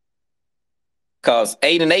 cause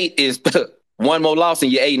 8-8 is one more loss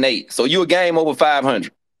and you're 8-8. So you a game over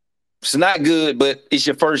 500. It's not good, but it's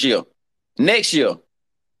your first year. Next year,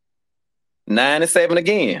 9-7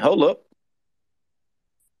 again. Hold up.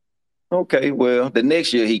 Okay, well, the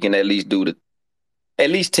next year he can at least do at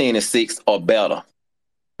least 10-6 or better.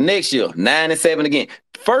 Next year, 9-7 again.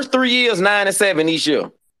 First 3 years, 9-7 each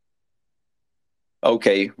year.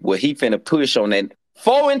 Okay, well, he finna push on that.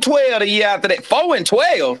 4-12 the year after that.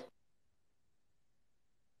 4-12.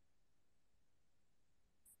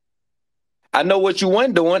 I know what you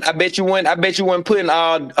weren't doing. I bet you weren't putting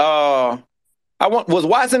was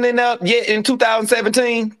Watson in there yet in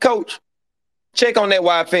 2017, Coach? Check on that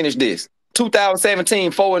while I finish this.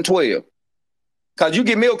 2017, 4-12. Because you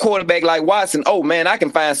give me a quarterback like Watson, oh, man, I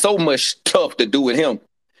can find so much stuff to do with him.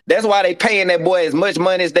 That's why they paying that boy as much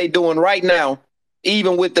money as they doing right now,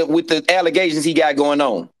 even with the allegations he got going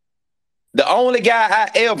on. The only guy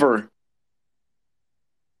I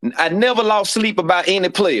never lost sleep about any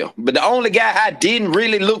player, but the only guy I didn't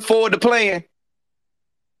really look forward to playing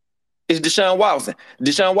is Deshaun Watson.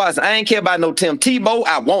 I ain't care about no Tim Tebow.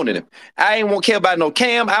 I wanted him. I ain't want to care about no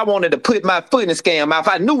Cam. I wanted to put my foot in the Scam mouth.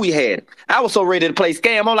 I knew we had him. I was so ready to play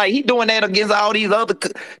Scam. I'm like, he doing that against all these other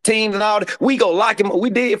teams and all that. We go lock him. We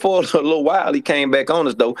did for a little while. He came back on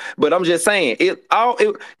us though. But I'm just saying, Johnny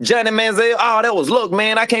Manziel. Oh, that was luck,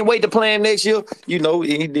 man. I can't wait to play him next year. He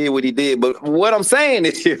did what he did. But what I'm saying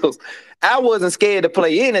is, I wasn't scared to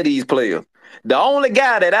play any of these players. The only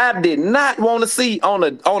guy that I did not want to see on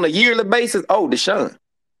a yearly basis, Deshaun.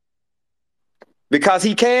 Because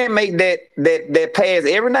he can make that pass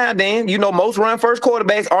every now and then. Most run first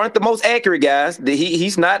quarterbacks aren't the most accurate guys.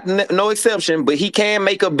 He's not no exception, but he can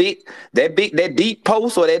make that deep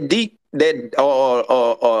post or that deep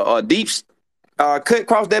cut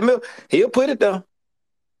across that middle. He'll put it there.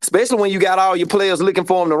 Especially when you got all your players looking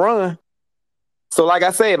for him to run. So, like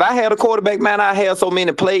I said, if I had a quarterback, man, I had so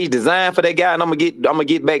many plays designed for that guy, and I'm gonna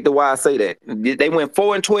get back to why I say that. They went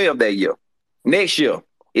 4-12 that year. Next year,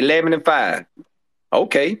 11-5.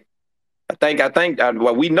 Okay, I think.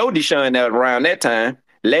 Well, we know Deshaun around that time.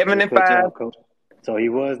 11-5. So he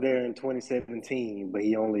was there in 2017, but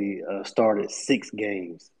he only started 6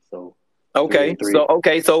 games. So okay,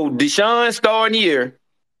 so Deshaun starting year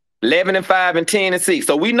 11-5 and 10-6.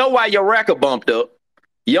 So we know why your record bumped up.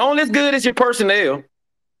 You're only as good as your personnel.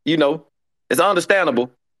 It's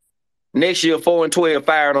understandable. Next year, 4-12,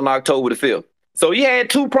 fired on October the 5th. So he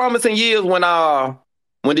had 2 promising years when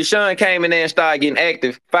Deshaun came in there and started getting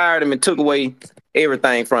active, fired him and took away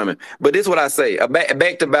everything from him. But this is what I say.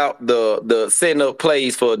 Back to about the setting up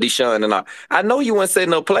plays for Deshaun and all. I know you weren't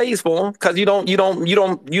setting up plays for him because you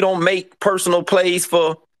don't make personal plays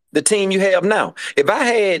for the team you have now. If I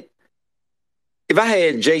had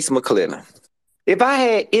Jace McClellan, if I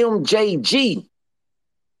had MJG,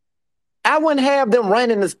 I wouldn't have them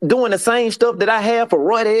doing the same stuff that I have for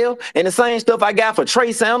Roydell and the same stuff I got for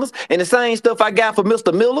Trey Sanders and the same stuff I got for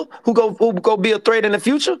Mr. Miller, who go be a threat in the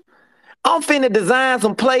future. I'm finna design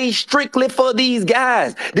some plays strictly for these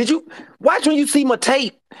guys. Did you watch when you see my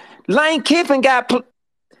tape? Lane Kiffin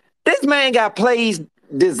this man got plays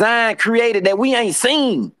designed, created that we ain't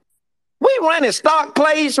seen. We running stock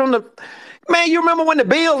plays from the... Man, you remember when the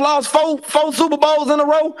Bills lost four Super Bowls in a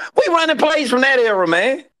row? We running plays from that era,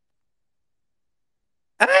 man.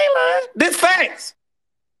 I ain't lying. This facts.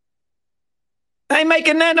 I ain't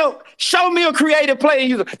making that no. Show me a creative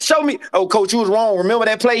play. Show me. Oh, coach, you was wrong. Remember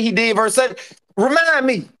that play he did versus... Remind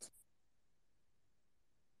me.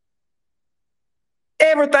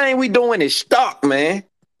 Everything we doing is stock, man.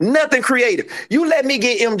 Nothing creative. You let me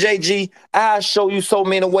get MJG, I'll show you so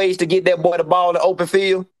many ways to get that boy the ball in the open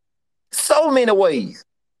field. So many ways.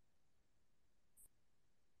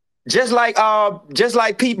 Just like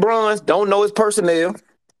Pete Bruns, don't know his personnel.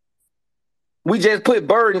 We just put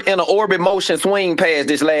Burden in an orbit motion swing pass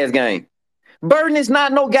this last game. Burden is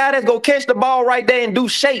not no guy that's gonna catch the ball right there and do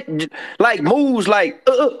shape like moves like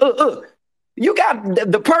You got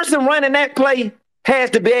the person running that play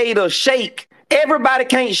has to be able to shake. Everybody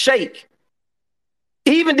can't shake.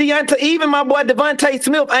 Even my boy Devontae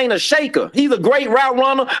Smith ain't a shaker. He's a great route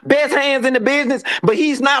runner, best hands in the business, but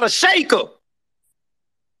he's not a shaker.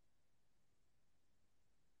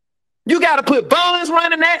 You got to put Buns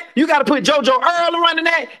running that. You got to put JoJo Earl running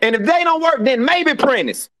that. And if they don't work, then maybe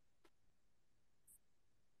Prentice.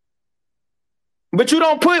 But you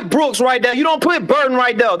don't put Brooks right there. You don't put Burton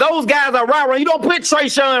right there. Those guys are route running. You don't put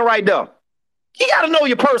Trayshawn right there. You got to know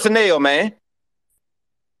your personnel, man.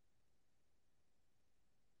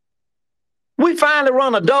 We finally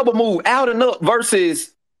run a double move out and up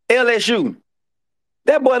versus LSU.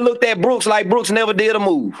 That boy looked at Brooks like Brooks never did a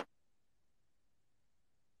move.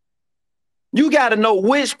 You got to know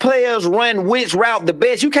which players run which route the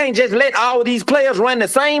best. You can't just let all of these players run the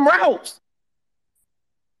same routes.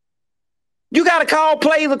 You got to call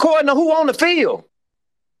plays according to who on the field.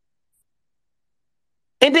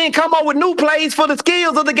 And then come up with new plays for the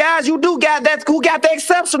skills of the guys you do got who got the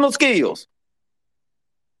exceptional skills.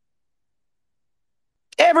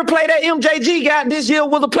 Every play that MJG got this year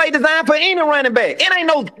was a play designed for any running back. It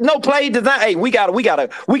ain't no play design. Hey, we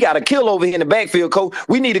gotta kill over here in the backfield, coach.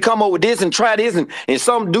 We need to come up with this and try this and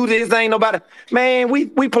some do this. Ain't nobody. Man,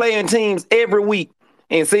 we playing teams every week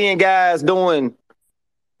and seeing guys doing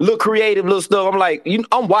little creative little stuff. I'm like,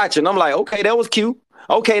 I'm watching. I'm like, okay, that was cute.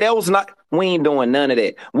 Okay, that was not. We ain't doing none of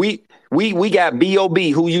that. We got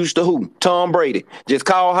B.O.B. who used to who? Tom Brady. Just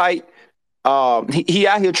call height. He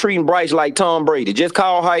out here treating Bryce like Tom Brady. Just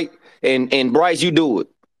call height and Bryce, you do it.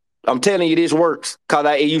 I'm telling you, this works because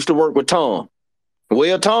it used to work with Tom.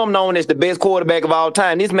 Well, Tom known as the best quarterback of all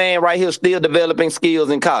time. This man right here still developing skills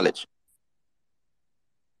in college.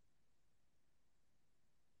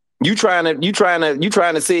 You trying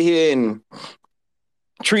to sit here and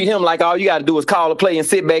treat him like all you got to do is call a play and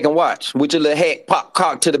sit back and watch with your little hat pop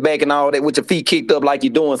cocked to the back and all that with your feet kicked up like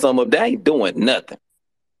you're doing something up there. Ain't doing nothing.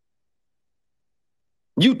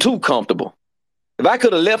 You too comfortable. If I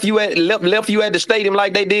could have left you at the stadium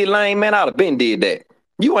like they did Lane, man, I'd have been did that.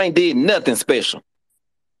 You ain't did nothing special.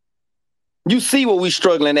 You see what we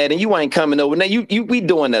struggling at, and you ain't coming over. Now we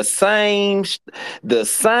doing the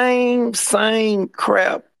same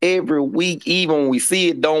crap every week. Even when we see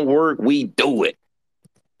it don't work, we do it.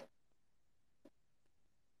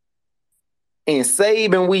 And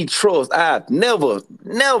Saban we trust. I've never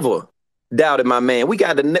doubted my man. We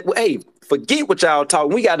got forget what y'all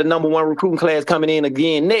talking. We got the #1 recruiting class coming in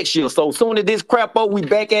again next year. So soon as this crap up, we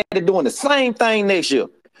back at it doing the same thing next year.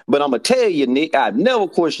 But I'm going to tell you, Nick, I've never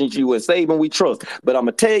questioned you and Saban we trust. But I'm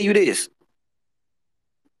going to tell you this.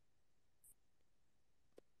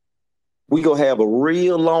 We going to have a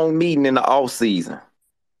real long meeting in the offseason.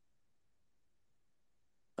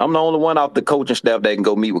 I'm the only one off the coaching staff that can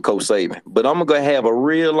go meet with Coach Saban. But I'm going to have a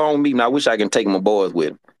real long meeting. I wish I can take my boys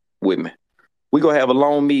with me. We're going to have a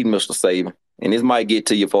long meeting, Mr. Saban. And this might get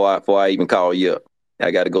to you before I even call you up.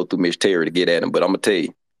 I got to go through Miss Terry to get at him. But I'm going to tell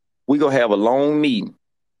you, we're going to have a long meeting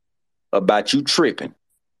about you tripping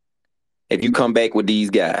if you come back with these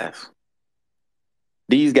guys.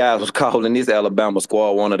 These guys was calling this Alabama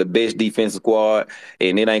squad one of the best defensive squad,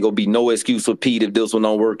 and it ain't going to be no excuse for Pete if this one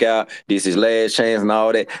don't work out. This is last chance and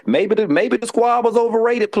all that. Maybe the squad was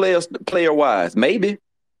overrated player-wise. Maybe.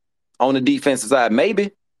 On the defensive side,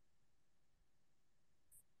 maybe.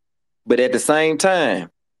 But at the same time,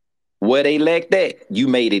 where they lacked that, you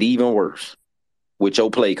made it even worse with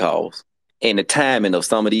your play calls and the timing of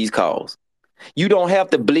some of these calls. You don't have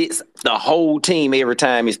to blitz the whole team every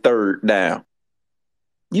time it's third down.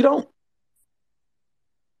 You don't.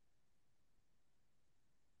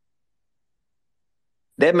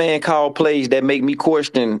 That man called plays that make me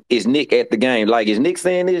question, is Nick at the game? Like, is Nick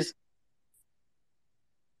saying this?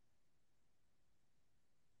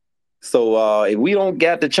 So if we don't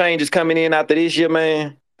got the changes coming in after this year,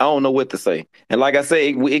 man, I don't know what to say. And like I said,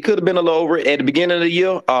 it could have been a little over at the beginning of the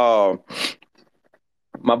year.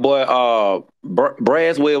 My boy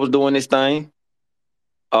Braswell was doing this thing.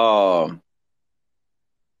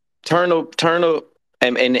 Turner,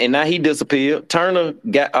 and now he disappeared. Turner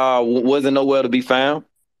wasn't nowhere to be found.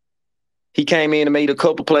 He came in and made a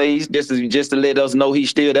couple plays just to let us know he's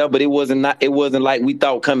still there, but it wasn't like we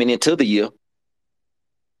thought coming into the year.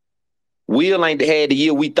 Will ain't had the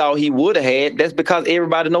year we thought he would have had. That's because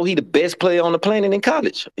everybody know he the best player on the planet in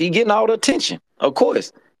college. He getting all the attention, of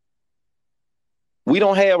course. We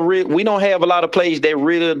don't have a lot of plays that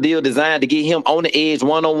really deal designed to get him on the edge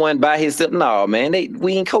 1-on-1 by himself. No, man,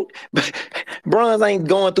 we ain't coach. Bruns ain't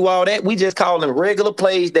going through all that. We just call them regular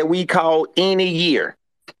plays that we call any year.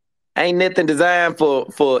 Ain't nothing designed for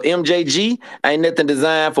MJG. Ain't nothing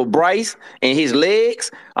designed for Bryce and his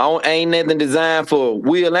legs. Ain't nothing designed for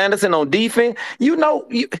Will Anderson on defense.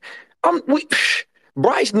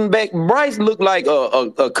 Bryce looked like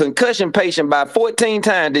a concussion patient by 14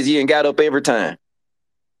 times this year and got up every time.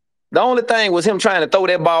 The only thing was him trying to throw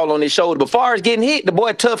that ball on his shoulder. But far as getting hit, the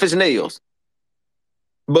boy tough as nails.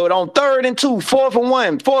 But on 3rd and 2, 4th and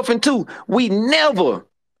 1, 4th and 2, we never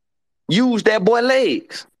used that boy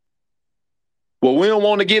legs. Well, we don't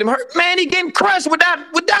want to get him hurt. Man, he getting crushed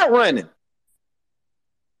without running.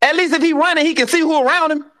 At least if he running, he can see who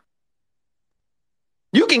around him.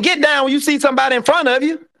 You can get down when you see somebody in front of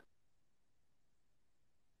you.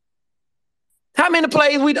 How many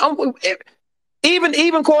plays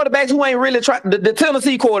even quarterbacks who ain't really trying, the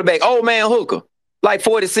Tennessee quarterback, old man Hooker, like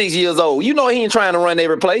 46 years old. You know he ain't trying to run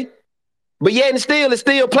every play. But yet it's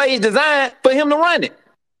still plays designed for him to run it.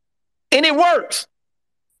 And it works.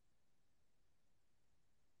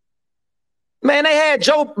 Man, they had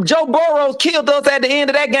Joe Burrow killed us at the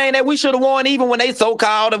end of that game that we should have won, even when they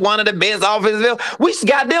so-called one of the best offenses. We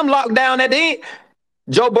got them locked down at the end.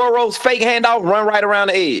 Joe Burrow's fake handoff, run right around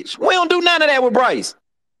the edge. We don't do none of that with Bryce.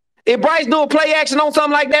 If Bryce do a play action on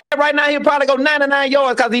something like that right now, he'll probably go 99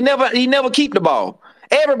 yards because he never keep the ball.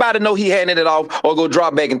 Everybody know he handed it off or go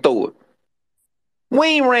drop back and throw it. We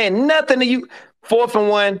ain't ran nothing to you. 4th and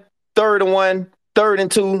 1, 3rd and 1, 3rd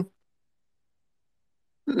and 2.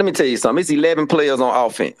 Let me tell you something. It's 11 players on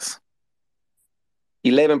offense.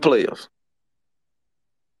 11 players.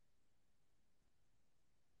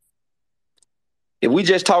 If we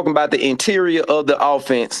just talking about the interior of the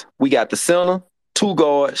offense, we got the center, 2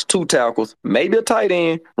 guards, 2 tackles, maybe a tight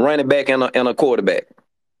end, running back, and a quarterback.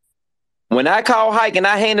 When I call hike and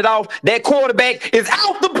I hand it off, that quarterback is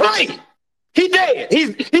out the play. He dead.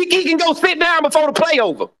 He can go sit down before the play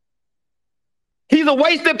over. He's a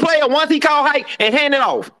wasted player once he call hike and hand it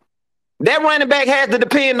off. That running back has to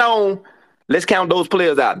depend on, let's count those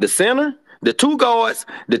players out. The center, the 2 guards,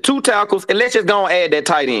 the 2 tackles, and let's just go and add that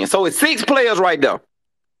tight end. So it's 6 players right there.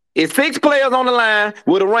 It's 6 players on the line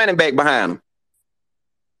with a running back behind them.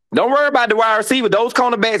 Don't worry about the wide receiver. Those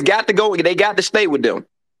cornerbacks got to go. They got to stay with them.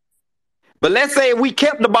 But let's say we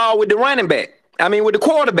kept the ball with the with the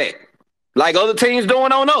quarterback, like other teams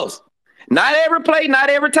doing on us. Not every play, not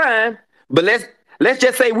every time, but let's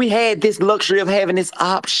just say we had this luxury of having this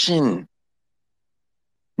option.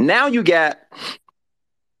 Now you got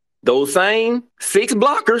those same 6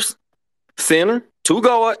 blockers, center, 2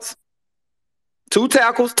 guards, 2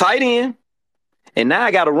 tackles, tight end, and now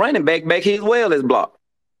I got a running back here as well as block.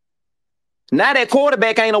 Now that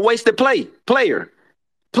quarterback ain't a wasted player.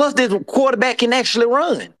 Plus this quarterback can actually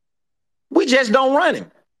run. We just don't run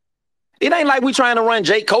him. It ain't like we trying to run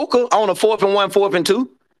Jake Coker on a 4th and 1, 4th and 2.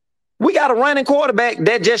 We got a running quarterback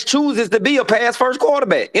that just chooses to be a pass first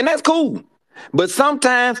quarterback, and that's cool. But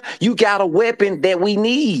sometimes you got a weapon that we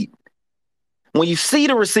need. When you see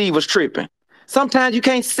the receivers tripping, sometimes you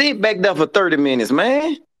can't sit back there for 30 minutes,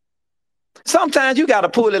 man. Sometimes you got to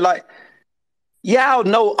pull it like, y'all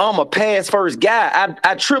know I'm a pass first guy.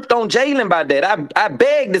 I tripped on Jalen by that. I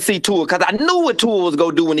begged to see Tua because I knew what Tua was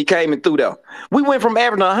going to do when he came in through there. We went from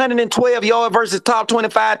averaging 112 yards versus top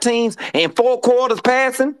 25 teams and 4 quarters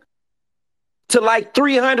passing to like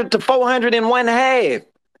 300 to 400 in 1/2.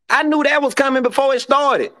 I knew that was coming before it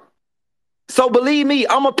started. So believe me,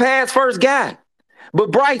 I'm a pass first guy.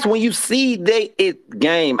 But Bryce, when you see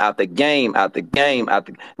game after game after game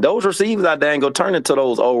after, those receivers out there ain't gonna turn into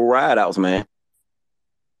those old rideouts, man.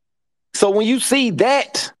 So when you see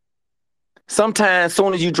that, sometimes as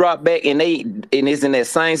soon as you drop back and it's in that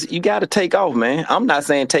same, you got to take off, man. I'm not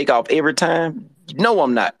saying take off every time. No,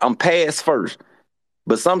 I'm not. I'm pass first.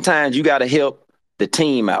 But sometimes you got to help the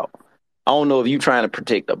team out. I don't know if you're trying to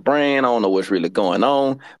protect the brand. I don't know what's really going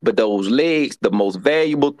on. But those legs, the most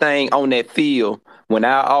valuable thing on that field, when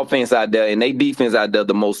our offense out there and they defense out there,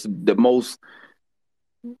 the most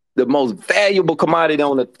valuable commodity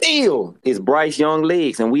on the field is Bryce Young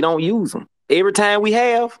legs, and we don't use them. Every time we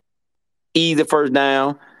have, easy first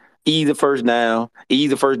down,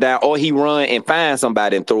 or he run and find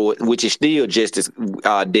somebody and throw it, which is still just as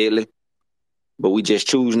deadly. But we just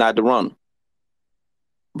choose not to run them.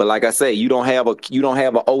 But like I say, you don't have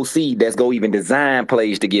an OC that's go even design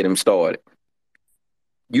plays to get him started.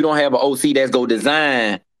 You don't have an OC that's go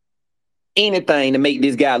design anything to make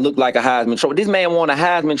this guy look like a Heisman Trophy. This man won a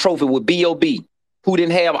Heisman Trophy with B.O.B., who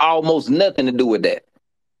didn't have almost nothing to do with that.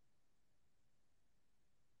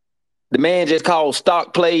 The man just called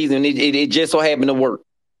stock plays, and it just so happened to work.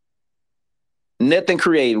 Nothing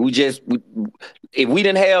creative. If we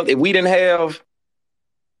didn't have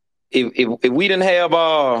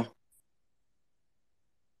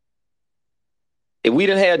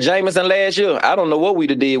Jameson last year, I don't know what we'd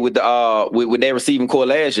have did with the with that receiving core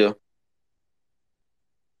last year.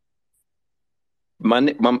 My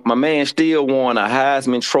man still won a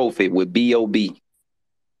Heisman Trophy with B.O.B.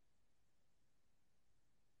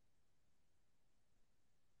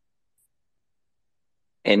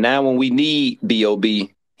 And now when we need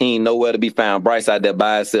B.O.B., he ain't nowhere to be found. Bryce out there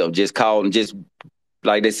by himself, just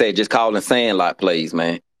like they say, just calling sandlot plays,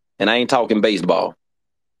 man. And I ain't talking baseball.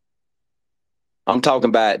 I'm talking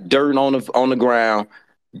about dirt on the ground,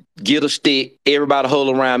 get a stick, everybody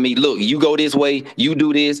huddle around me. Look, you go this way, you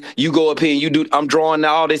do this, you go up here, and you do. I'm drawing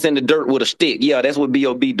all this in the dirt with a stick. Yeah, that's what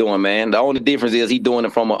B.O.B. doing, man. The only difference is he doing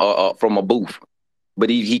it from a booth.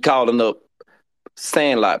 But he calling up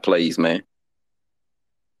sandlot plays, man.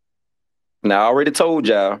 Now, I already told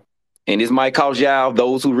y'all, and this might cost y'all,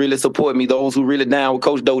 those who really support me, those who really down with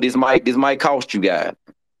Coach Doe, this might cost you guys.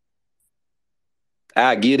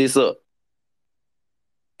 I give this up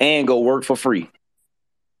and go work for free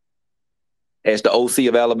as the OC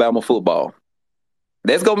of Alabama football.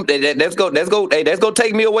 That's go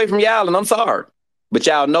take me away from y'all, and I'm sorry. But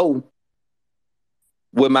y'all know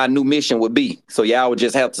what my new mission would be. So y'all would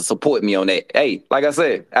just have to support me on that. Hey, like I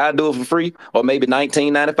said, I'll do it for free, or maybe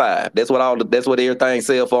 $19.95. That's what everything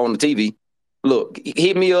sell for on the TV. Look,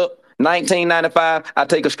 hit me up, $19.95. I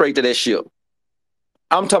take her straight to that ship.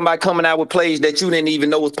 I'm talking about coming out with plays that you didn't even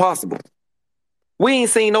know was possible. We ain't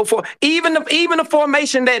seen no even the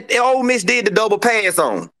formation that Ole Miss did the double pass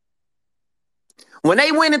on. When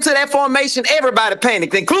they went into that formation, everybody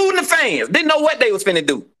panicked, including the fans. Didn't know what they was finna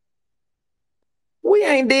do. We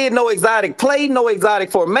ain't did no exotic play, no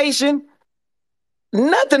exotic formation,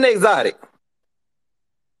 nothing exotic.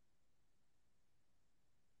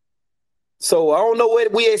 So I don't know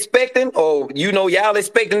what we expecting, or y'all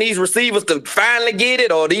expecting these receivers to finally get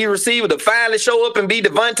it, or these receivers to finally show up and be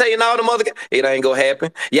Devontae and all them other guys. It ain't gonna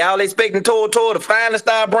happen. Y'all expecting Tor to finally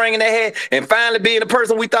start bringing that head and finally being the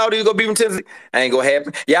person we thought he was gonna be from Tennessee. Ain't gonna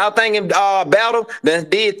happen. Y'all thinking Battle that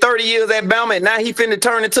did 30 years at Bama and now he finna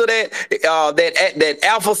turn into that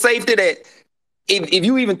alpha safety that. If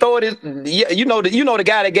you even throw it, you know the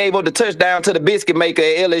guy that gave up the touchdown to the biscuit maker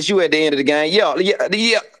at LSU at the end of the game.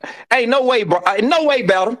 Yeah. Ain't no way, bro. No way,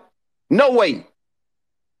 Battle. No way.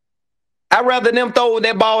 I'd rather them throw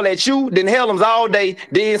that ball at you than Helms all day.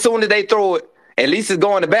 Then as soon as they throw it, at least it's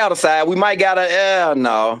going to Battle side. We might gotta,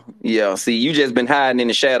 no. Yeah, see, you just been hiding in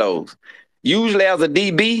the shadows. Usually as a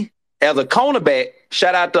DB, as a cornerback,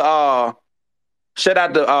 shout out to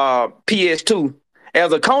PS2.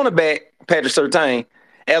 As a cornerback, Patrick Surtain,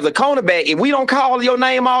 as a cornerback, if we don't call your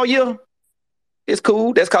name all year, it's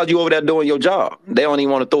cool. That's because you over there doing your job. They don't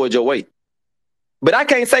even want to throw it your way. But I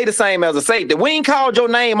can't say the same as a safety. We ain't called your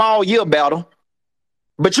name all year, Battle.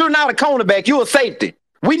 But you're not a cornerback. You're a safety.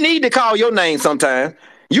 We need to call your name sometime.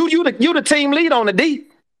 You the team lead on the D.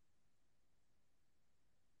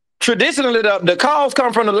 Traditionally, the calls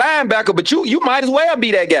come from the linebacker, but you might as well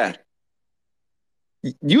be that guy.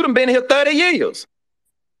 You done been here 30 years.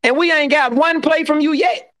 And we ain't got one play from you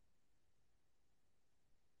yet.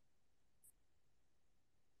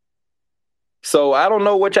 So I don't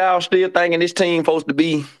know what y'all still thinking this team supposed to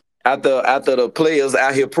be after the players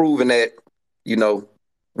out here proving that,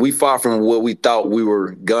 we far from what we thought we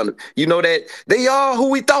were gonna. That they are who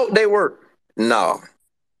we thought they were. No.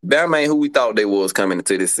 Bama ain't who we thought they was coming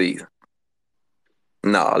into this season.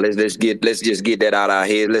 No, let's just get that out of our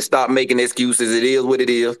head. Let's stop making excuses. It is what it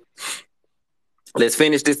is. Let's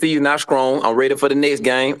finish this season out strong. I'm ready for the next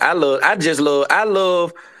game. I just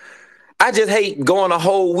hate going a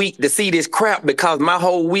whole week to see this crap because my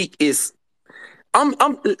whole week is I'm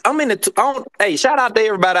in the hey, shout out to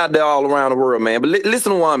everybody out there all around the world, man. But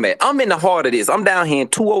listen to where I'm at. I'm in the heart of this. I'm down here in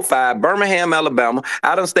 205 Birmingham, Alabama.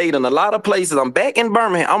 I done stayed in a lot of places. I'm back in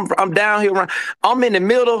Birmingham. I'm down here around. I'm in the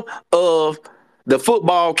middle of the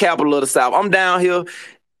football capital of the South. I'm down here.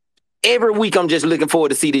 Every week, I'm just looking forward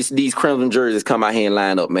to see these Crimson jerseys come out here and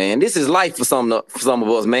line up, man. This is life for some of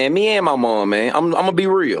us, man. Me and my mom, man. I'm gonna be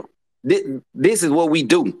real. This is what we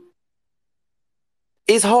do.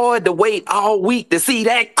 It's hard to wait all week to see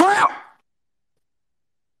that crap.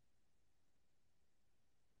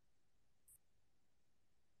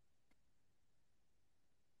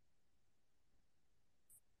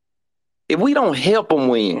 If we don't help them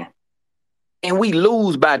win, and we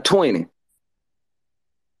lose by 20.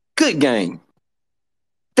 Good game.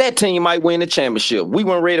 That team might win the championship. We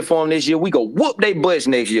weren't ready for them this year. We go whoop their butts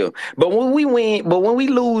next year. But when we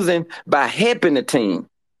losing by helping the team,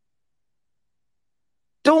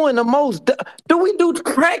 doing the most, do we do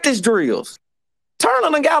practice drills? Turner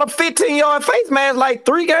done got a 15-yard face mask like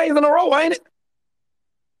 3 games in a row, ain't it?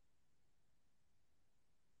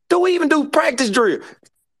 Do we even do practice drill?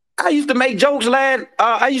 I used to make jokes, lad.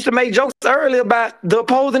 I used to make jokes earlier about the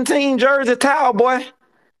opposing team jersey towel, boy.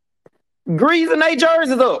 Greasing their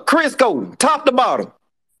jerseys up, Crisco, top to bottom.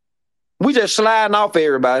 We just sliding off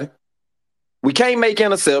everybody. We can't make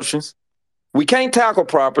interceptions. We can't tackle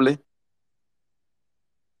properly.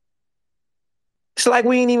 It's like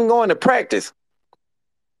we ain't even going to practice.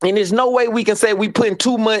 And there's no way we can say we putting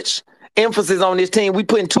too much emphasis on this team. We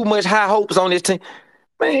putting too much high hopes on this team.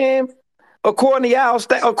 Man, according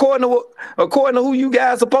to who you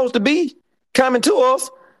guys supposed to be coming to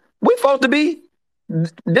us, we supposed to be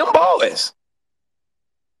them boys.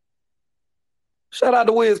 Shout out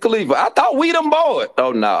to Wiz Khalifa. I thought we them boys.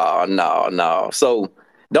 Oh no. So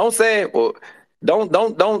don't say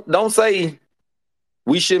don't say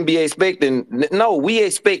we shouldn't be expecting. No, we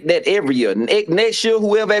expect that every year. Next year,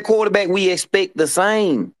 whoever at quarterback, we expect the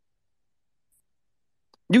same.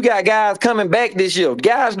 You got guys coming back this year.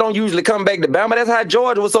 Guys don't usually come back to Bama. That's how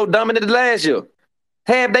Georgia was so dominant last year.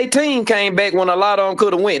 Half their team came back when a lot of them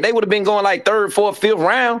could have went. They would have been going like 3rd, 4th, 5th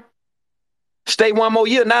round. Stay one more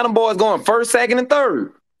year. Now them boys going 1st, 2nd, and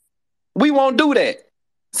 3rd. We won't do that.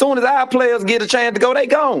 As soon as our players get a chance to go, they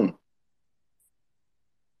gone.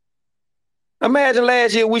 Imagine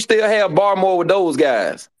last year we still have Barmore with those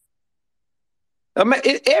guys.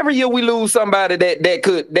 Every year we lose somebody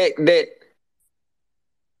that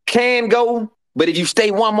can go, but if you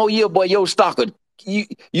stay one more year, boy, your stock,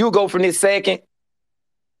 you'll go from this 2nd,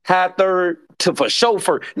 high 3rd to for sure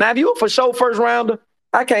first. Now, if you a for sure first rounder,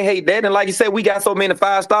 I can't hate that. And like you said, we got so many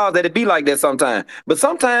 5 stars that it be like that sometimes. But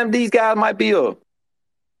sometimes these guys might be a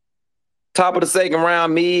top of the 2nd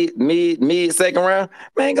round, mid 2nd round.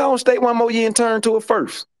 Man, go on, stay one more year and turn to a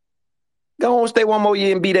first. Go on, stay one more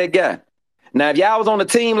year and be that guy. Now, if y'all was on a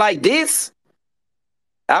team like this,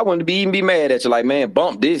 I wouldn't even be mad at you. Like, man,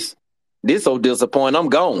 bump this. This so disappointing. I'm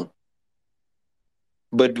gone.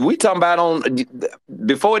 But we talking about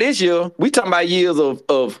before this year, we talking about years of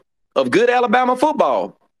good Alabama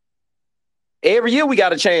football. Every year we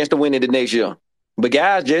got a chance to win it the next year. But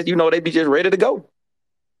guys just, they be just ready to go.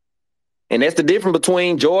 And that's the difference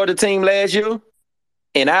between Georgia team last year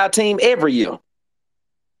and our team every year.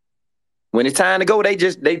 When it's time to go,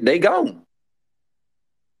 they gone.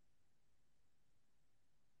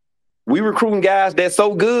 We recruiting guys that's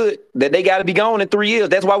so good that they got to be gone in 3 years.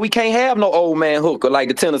 That's why we can't have no old man hooker like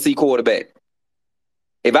the Tennessee quarterback.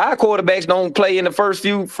 If our quarterbacks don't play in the first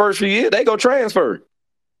few years, they go transfer.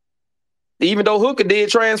 Even though Hooker did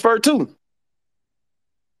transfer too.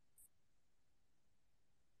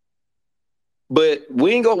 But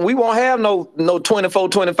we won't have no 24,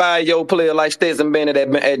 25-year-old player like Stetson Bennett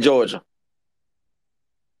at Georgia.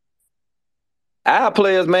 Our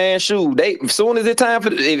players, man, shoot, as soon as it's time for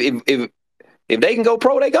if they can go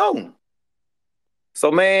pro, they go. So,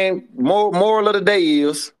 man, moral of the day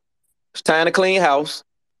is it's time to clean house.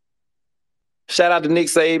 Shout out to Nick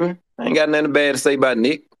Saban. I ain't got nothing bad to say about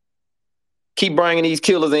Nick. Keep bringing these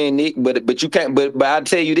killers in, Nick, but you can't. But I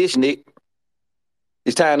tell you this, Nick,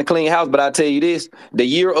 it's time to clean house. But I tell you this, the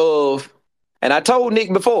year of, and I told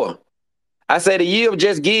Nick before, I said the year of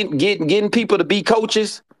just getting people to be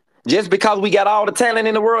coaches. Just because we got all the talent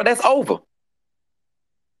in the world, that's over.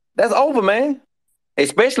 That's over, man.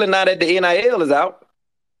 Especially now that the NIL is out.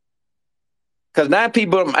 Because now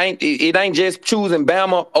people it ain't just choosing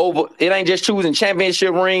Bama over, it ain't just choosing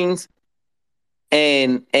championship rings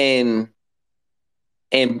and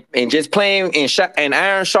just playing and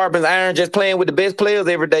iron sharpens iron, just playing with the best players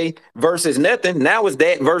every day versus nothing. Now it's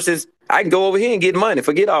that versus I can go over here and get money.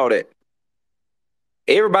 Forget all that.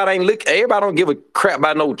 Everybody don't give a crap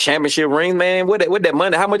about no championship rings, man. What that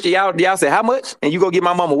money? How much y'all say how much? And you go get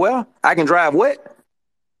my mama, well, I can drive what?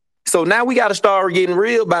 So now we got to start getting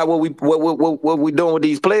real about what we doing with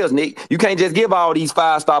these players, Nick. You can't just give all these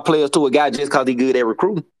 5-star players to a guy just because he good at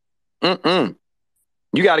recruiting.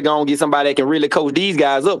 You got to go and get somebody that can really coach these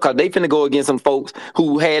guys up because they finna go against some folks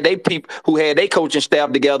who had their coaching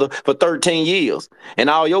staff together for 13 years. And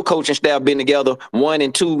all your coaching staff been together 1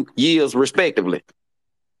 and 2 years respectively.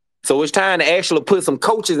 So it's time to actually put some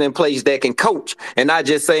coaches in place that can coach and not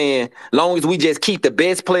just saying, long as we just keep the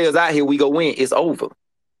best players out here, we go win. It's over.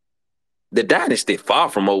 The dynasty far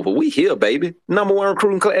from over. We here, baby. Number 1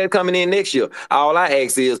 recruiting class coming in next year. All I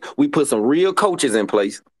ask is we put some real coaches in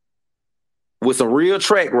place with some real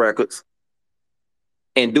track records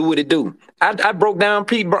and do what it do. I broke down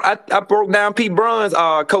Pete Brun's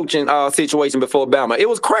coaching situation before Bama. It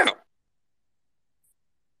was crap.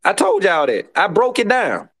 I told y'all that. I broke it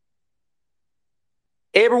down.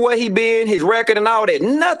 Everywhere he been, his record and all that,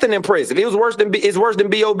 nothing impressive. It's worse than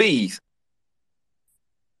BOB's.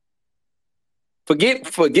 Forget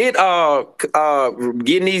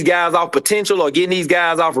getting these guys off potential or getting these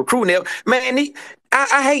guys off recruiting. Man,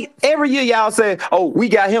 I hate every year y'all say, oh, we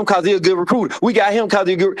got him because he's a good recruiter. We got him because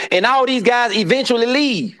he's good. And all these guys eventually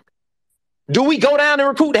leave. Do we go down and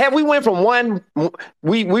recruit? Have we went from one?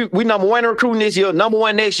 We number 1 recruiting this year, number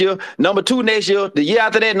 1 next year, number 2 next year, the year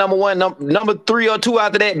after that, number 1, number 3 or 2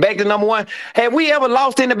 after that, back to number 1. Have we ever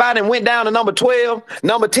lost anybody and went down to number 12,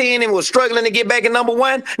 number 10, and was struggling to get back in number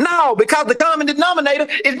 1? No, because the common denominator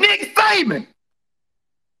is Nick Saban.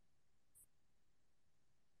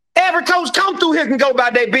 Every coach come through here can go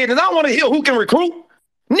about their business. I don't want to hear who can recruit.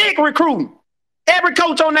 Nick recruiting. Every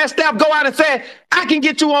coach on that staff go out and say, I can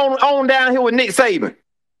get you on down here with Nick Saban.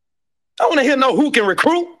 I want to hear who can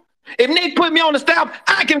recruit. If Nick put me on the staff,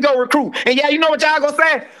 I can go recruit. And yeah, you know what y'all gonna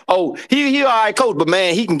say? Oh, he all right, coach, but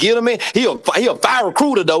man, he can get him in. He a fire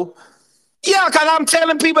recruiter though. Yeah, because I'm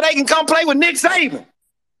telling people they can come play with Nick Saban.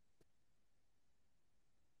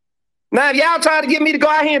 Now, if y'all try to get me to go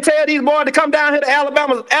out here and tell these boys to come down here to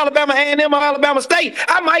Alabama A&M or Alabama State,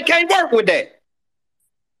 I can't work with that.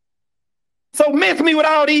 So miss me with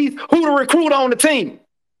all these who to recruit on the team.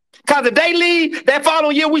 Because if they leave that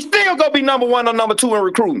following year, we still going to be number 1 or number 2 in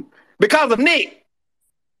recruiting because of Nick.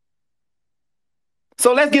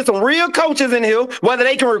 So let's get some real coaches in here, whether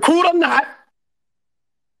they can recruit or not.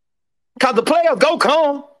 Because the players go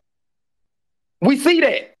come. We see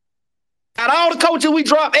that. Out of all the coaches we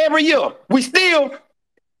drop every year, we still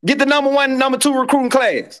get the number 1, number 2 recruiting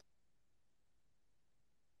class.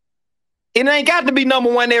 It ain't got to be number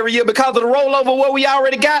 1 every year because of the rollover what we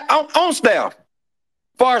already got on staff,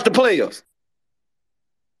 as far as the players.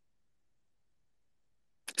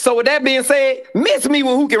 So with that being said, miss me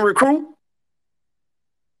with who can recruit.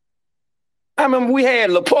 I remember we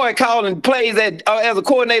had Laporte calling plays as a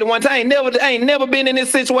coordinator one time. Ain't never been in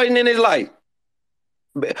this situation in his life.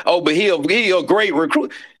 Oh, but he a great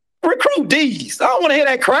recruit. Recruit D's. I don't want to hear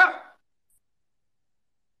that crap.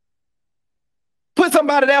 Put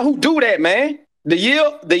somebody there who do that, man. The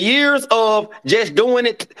years of just doing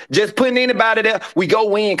it, just putting anybody there, we go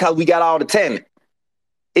win because we got all the talent.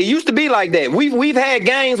 It used to be like that. We've had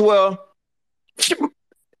games where,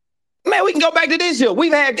 man, we can go back to this year.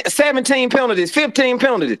 We've had 17 penalties, 15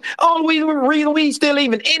 penalties. Only reason we still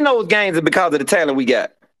even in those games is because of the talent we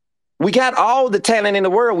got. We got all the talent in the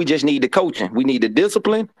world. We just need the coaching. We need the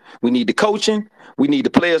discipline. We need the coaching. We need the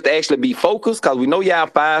players to actually be focused because we know y'all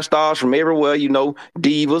 5 stars from everywhere,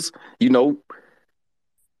 divas,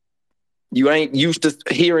 you ain't used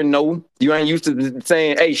to hearing no. You ain't used to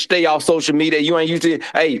saying, hey, stay off social media. You ain't used to,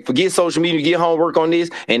 hey, forget social media, get homework on this,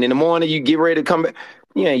 and in the morning you get ready to come back.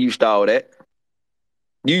 You ain't used to all that.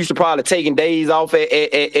 You used to probably taking days off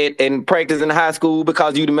and practice in high school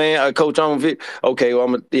because you the man, coach on fit. Okay, well,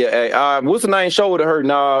 what's the name? Shoulder hurt.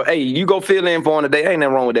 Nah, hey, you go fill in for him today. Ain't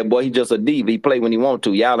nothing wrong with that boy. He just a diva. He play when he want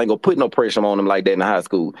to. Y'all ain't gonna put no pressure on him like that in high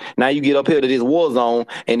school. Now you get up here to this war zone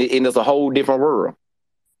and it's a whole different world.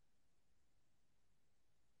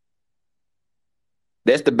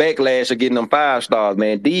 That's the backlash of getting them 5 stars,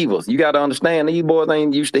 man. Divas. You got to understand, these boys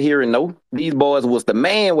ain't used to hearing no. These boys was the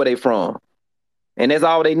man where they from. And that's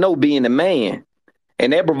all they know, being the man.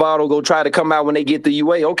 And that bravado go try to come out when they get to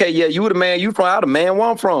UA. Okay, yeah, you the man. You from out the man where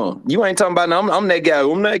I'm from. You ain't talking about, no, I'm that guy.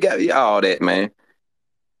 I'm that guy. All that, man.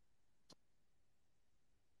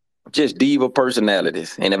 Just diva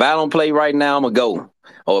personalities. And if I don't play right now, I'm going to go.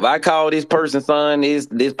 Or if I call this person son,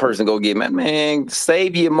 this person go get mad. Man,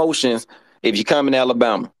 save your emotions if you come in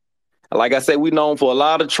Alabama. Like I said, we known for a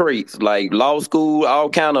lot of traits, like law school, all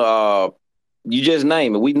kind of, you just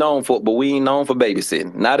name it. We known for it, but we ain't known for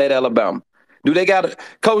babysitting. Not at Alabama. Do they got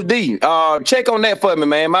Coach D? Check on that for me,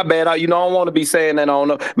 man. My bad. I don't want to be saying that on.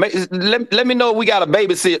 Let me know if we got a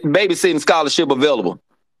babysitting scholarship available,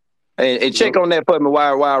 and check on that for me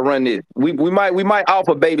while I run this. We might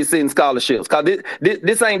offer babysitting scholarships because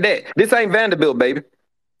this ain't that. This ain't Vanderbilt, baby.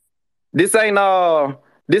 This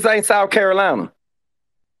ain't South Carolina.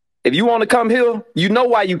 If you want to come here, you know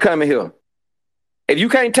why you coming here. If you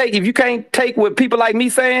can't take what people like me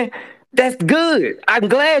saying, that's good. I'm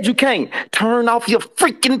glad you can't. Turn off your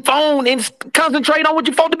freaking phone and concentrate on what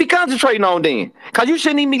you're supposed to be concentrating on then. Because you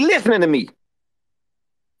shouldn't even be listening to me.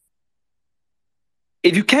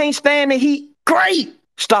 If you can't stand the heat, great.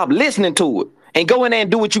 Stop listening to it and go in there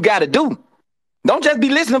and do what you got to do. Don't just be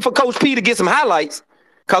listening for Coach P to get some highlights.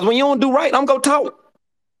 Because when you don't do right, I'm going to talk.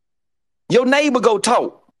 Your neighbor go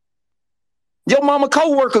talk. Your mama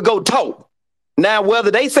co-worker go talk. Now, whether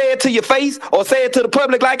they say it to your face or say it to the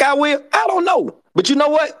public like I will, I don't know. But you know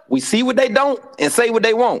what? We see what they don't and say what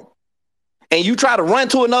they want. And you try to run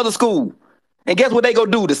to another school. And guess what they go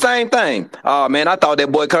do? The same thing. Oh, man, I thought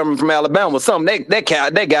that boy coming from Alabama was something. That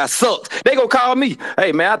guy sucks. They go call me.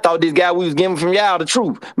 Hey, man, I thought this guy we was giving from y'all the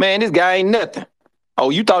truth. Man, this guy ain't nothing. Oh,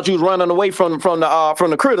 you thought you was running away from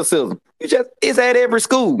the criticism. It's at every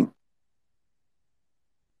school.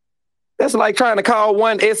 That's like trying to call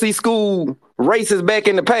one SC school racist back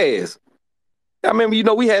in the past. I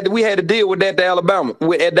remember, we had to deal with that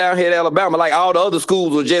down here at Alabama. Like all the other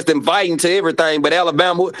schools were just inviting to everything, but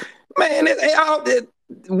Alabama, man,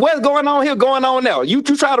 what's going on here? Going on now? You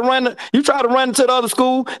try to run to the other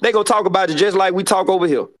school, they go talk about you just like we talk over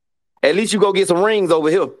here. At least you go get some rings over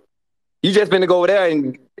here. You just been to go over there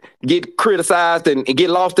and get criticized and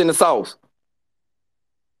get lost in the sauce.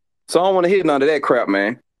 So I don't want to hear none of that crap,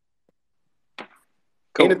 man.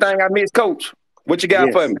 Coach. Anything I missed, Coach? What you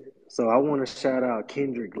got for me? So I want to shout out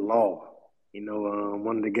Kendrick Law.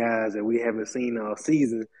 One of the guys that we haven't seen all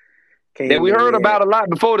season. That we heard about a lot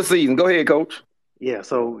before the season. Go ahead, Coach. Yeah,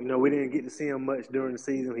 so, we didn't get to see him much during the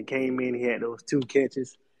season. He came in, he had those 2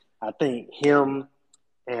 catches. I think him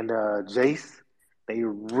and Jace, they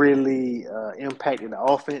really impacted the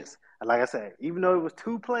offense. And like I said, even though it was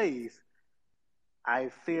 2 plays, I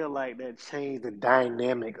feel like that changed the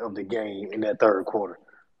dynamic of the game in that third quarter.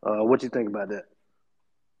 What you think about that?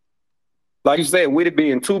 Like you said, with it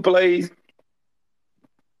being 2 plays,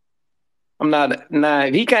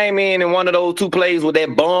 if he came in one of those 2 plays with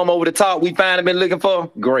that bomb over the top we finally been looking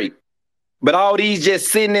for, great. But all these just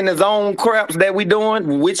sitting in his own craps that we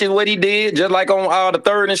doing, which is what he did, just like on all the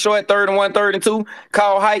 3rd and short, 3rd and 1, 3rd and 2,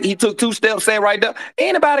 call height, he took 2 steps, sat right there.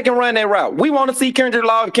 Anybody can run that route. We want to see Kendrick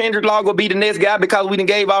Law. Kendrick Law will be the next guy because we done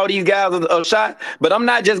gave all these guys a shot. But I'm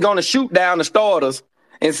not just going to shoot down the starters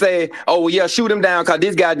and say, oh, yeah, shoot him down because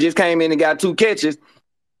this guy just came in and got 2 catches.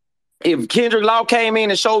 If Kendrick Law came in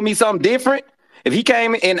and showed me something different, if he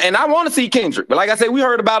came in, and I want to see Kendrick, but like I said, we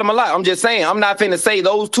heard about him a lot. I'm just saying, I'm not finna say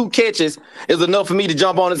those 2 catches is enough for me to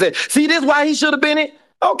jump on and say, see, this is why he should have been it?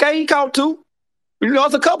 Okay, he caught 2.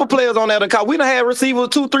 There's a couple players on there that caught. We done had receivers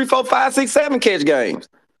 2, 3, 4, 5, 6, 7 catch games.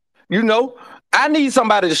 I need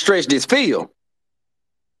somebody to stretch this field.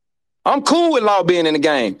 I'm cool with Law being in the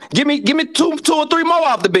game. Give me 2 or 3 more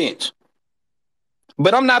off the bench.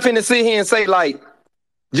 But I'm not finna sit here and say, like,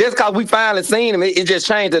 just because we finally seen him, it just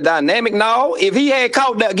changed the dynamic. No, if he had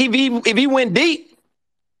caught that, if he went deep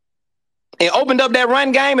and opened up that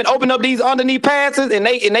run game and opened up these underneath passes, and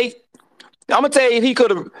they, I'm gonna tell you, if he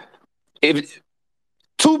could have, if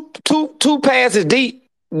two passes deep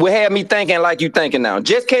would have me thinking like you thinking now.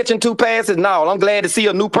 Just catching 2 passes, no. I'm glad to see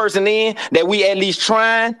a new person in that we at least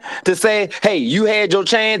trying to say, hey, you had your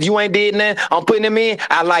chance, you ain't did nothing. I'm putting him in.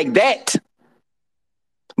 I like that.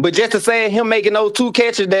 But just to say him making those 2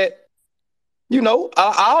 catches that,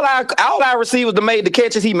 all our receivers that made the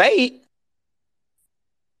catches he made,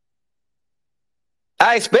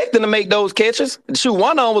 I expect him to make those catches. Shoot,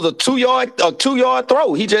 one of them was a 2-yard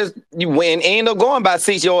throw. He just ended up going by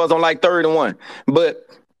 6 yards on like 3rd and 1. But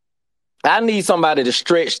I need somebody to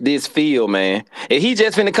stretch this field, man. If he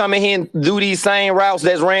just finna come in here and do these same routes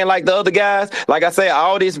that's ran like the other guys, like I said,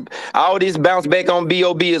 all this bounce back on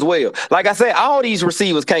BOB as well. Like I said, all these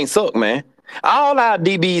receivers can't suck, man. All our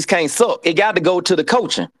DBs can't suck. It got to go to the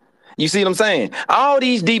coaching. You see what I'm saying? All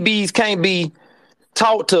these DBs can't be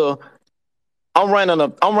taught to. I'm running a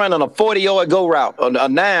 40-yard go route, a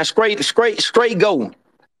 9 straight go.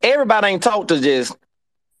 Everybody ain't taught to just.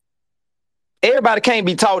 Everybody can't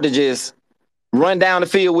be taught to just run down the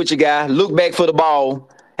field with your guy, look back for the ball,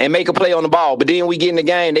 and make a play on the ball. But then we get in the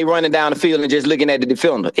game, they running down the field and just looking at the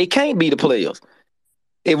defender. It can't be the players.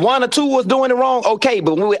 If 1 or 2 was doing it wrong, okay.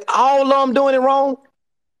 But when we all of them doing it wrong,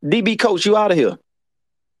 DB coach, you out of here.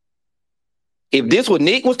 If this what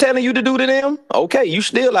Nick was telling you to do to them, okay, you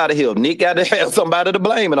still out of here. Nick got to have somebody to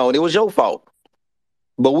blame it on. It was your fault.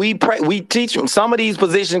 But we teach them. Some of these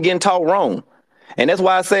positions getting taught wrong. And that's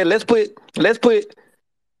why I said let's put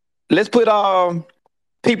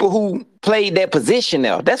people who played that position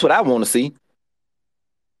now. That's what I want to see.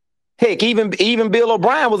 Heck, even Bill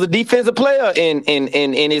O'Brien was a defensive player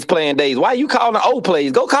in his playing days. Why are you calling O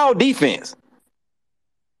plays? Go call defense.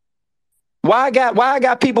 Why I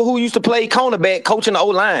got people who used to play cornerback coaching the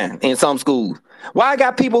O-line in some schools? Why I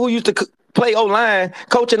got people who used to play O-line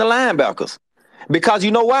coaching the linebackers? Because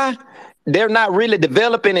you know why? they're not really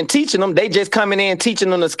developing and teaching them. They just coming in teaching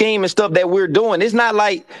them the scheme and stuff that we're doing. It's not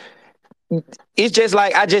like, it's just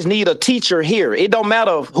like, I just need a teacher here. It don't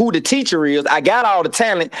matter who the teacher is. I got all the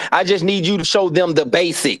talent. I just need you to show them the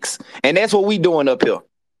basics. And that's what we doing up here.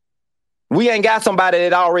 We ain't got somebody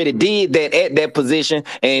that already did that at that position,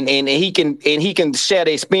 and he can share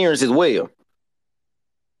the experience as well.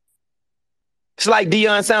 It's like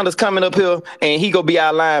Deion Sanders coming up here and he gonna be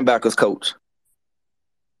our linebackers coach.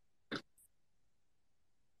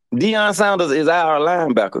 Deion Sanders is our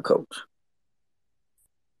linebacker coach.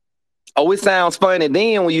 Oh, it sounds funny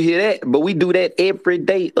then when you hear that, but we do that every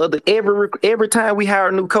day. Every time we hire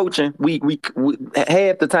a new coaching, we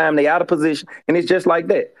half the time they out of position, and it's just like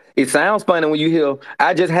that. It sounds funny when you hear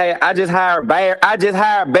I just hired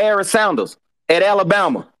Barry Sanders at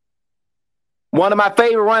Alabama. One of my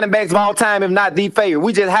favorite running backs of all time, if not the favorite.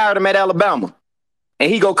 We just hired him at Alabama,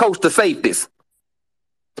 and he go coach the safeties.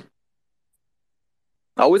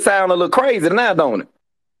 Oh, it sounds a little crazy now, don't it?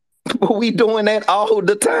 But we doing that all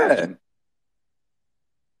the time.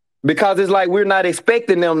 Because it's like we're not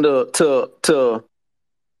expecting them to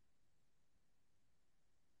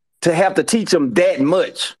have to teach them that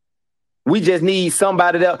much. We just need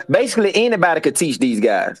somebody that basically anybody could teach these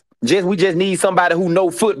guys. We just need somebody who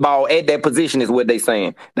know football at that position is what they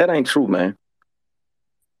saying. That ain't true, man.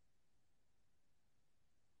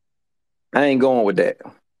 I ain't going with that.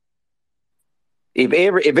 If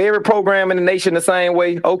every program in the nation the same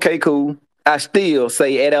way, okay, cool. I still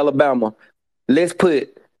say at Alabama, let's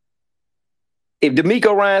put. If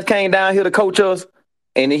DeMeco Ryans came down here to coach us,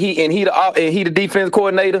 and he the defense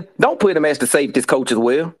coordinator, don't put him as the safeties coach as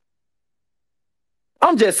well.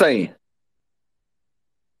 I'm just saying.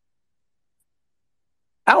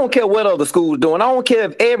 I don't care what other schools doing. I don't care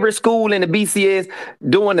if every school in the BCS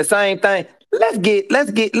doing the same thing. Let's get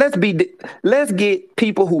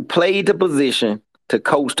people who played the position to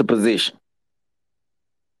coach the position.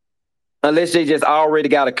 Unless they just already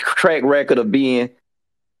got a track record of being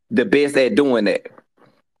the best at doing that.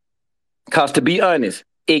 Because to be honest,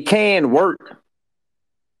 it can work.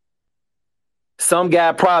 Some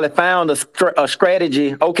guy probably found a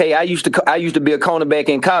strategy. Okay, I used to be a cornerback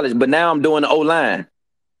in college, but now I'm doing the O-line.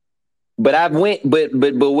 But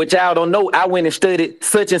what y'all don't know, I went and studied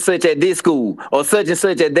such and such at this school or such and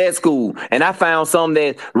such at that school, and I found something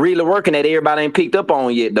that's really working that everybody ain't picked up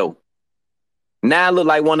on yet, though. Now I look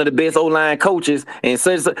like one of the best O-line coaches, and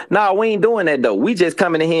such. No, we ain't doing that, though. We just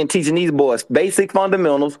coming in here and teaching these boys basic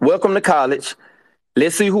fundamentals. Welcome to college.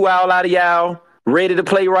 Let's see who all out of y'all ready to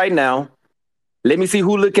play right now. Let me see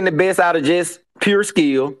who looking the best out of just pure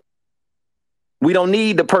skill. We don't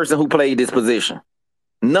need the person who played this position.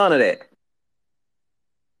 None of that.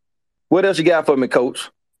 What else you got for me, Coach?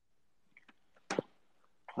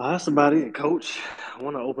 That's about it, Coach. I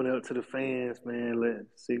want to open it up to the fans, man. Let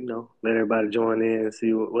everybody join in and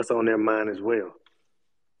see what's on their mind as well.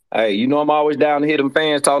 Hey, you know I'm always down to hear them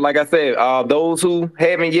fans talk. Like I said, those who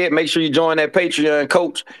haven't yet, make sure you join that Patreon,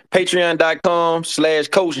 Coach.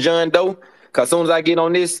 Patreon.com/Coach John Doe. Because as soon as I get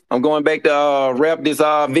on this, I'm going back to wrap this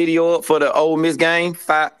video up for the Ole Miss game,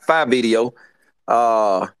 five video,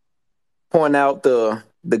 pointing out the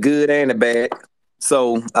good and the bad.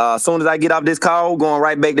 So as soon as I get off this call, going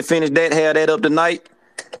right back to finish that, have that up tonight.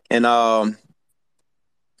 And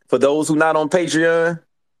for those who not on Patreon,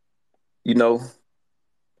 you know,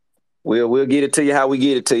 we'll get it to you how we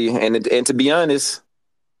get it to you. And to be honest,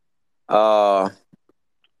 after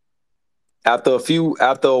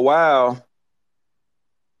a while,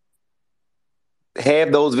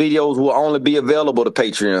 half those videos will only be available to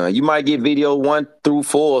Patreon. You might get video 1 through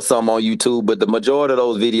 4 or something on YouTube, but the majority of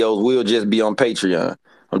those videos will just be on Patreon.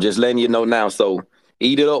 I'm just letting you know now. So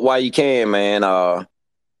eat it up while you can, man. Or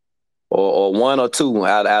 1 or 2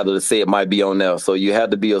 out of the set might be on there. So you have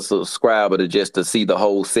to be a subscriber to see the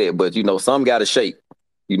whole set. But you know, some got to shake.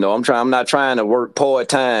 You know, I'm not trying to work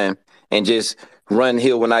part-time and just run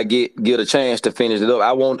here when I get a chance to finish it up.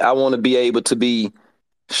 I want to be able to be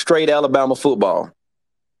straight Alabama football.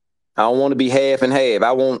 I don't want to be half and half.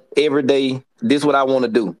 I want every day, this is what I want to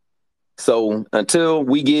do. So until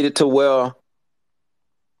we get it to where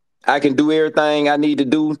I can do everything I need to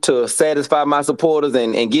do to satisfy my supporters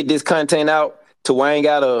and get this content out to where I ain't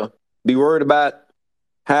got to be worried about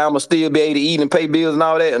how I'm going to still be able to eat and pay bills and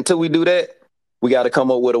all that. Until we do that, we got to come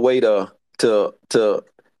up with a way to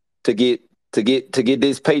get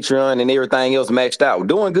this Patreon and everything else maxed out. We're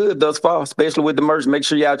doing good thus far, especially with the merch. Make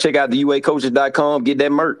sure y'all check out the uacoaches.com, get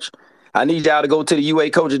that merch. I need y'all to go to the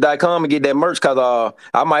uacoaches.com and get that merch because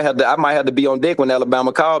I might have to be on deck when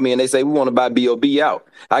Alabama called me and they say we want to buy BOB out.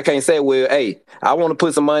 I can't say, well, hey, I want to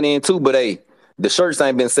put some money in too, but hey, The shirts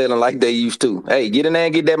ain't been selling like they used to. Hey, get in there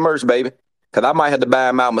and get that merch, baby. Because I might have to buy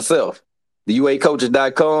them out myself. The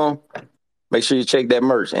UACoaches.com. Make sure you check that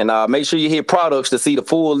merch. And make sure you hit products to see the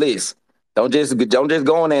full list. Don't just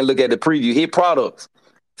go in there and look at the preview. Hit products.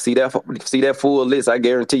 See that full list. I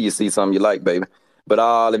guarantee you see something you like, baby.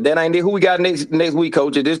 But if that ain't it, who we got next week,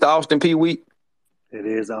 Coach? Is this the Austin Peay week? It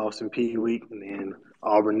is the Austin Peay week, and then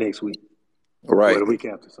Auburn next week. Right. Or the week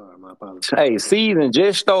after. Sorry, my apologies. Hey, season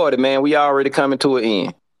just started, man. We already coming to an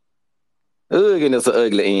end. Ugh, and it's an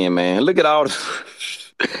ugly end, man. Look at all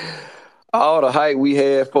the hype we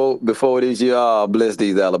had before this year. Bless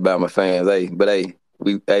these Alabama fans.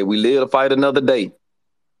 We live to fight another day.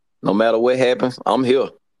 No matter what happens, I'm here.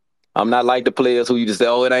 I'm not like the players who you just say,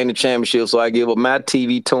 oh, it ain't a championship, so I give up my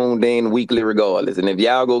TV tuned in weekly regardless. And if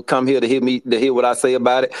y'all go come here to hear what I say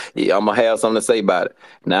about it, yeah, I'm going to have something to say about it.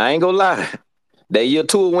 Now, I ain't going to lie. That year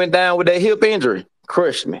Tua went down with that hip injury.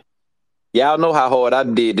 Crushed me. Y'all know how hard I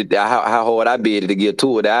did it, how hard I did it to get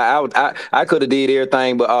to it. I could have did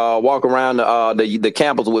everything but walk around the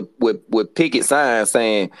campus with picket signs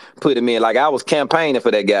saying put him in. Like I was campaigning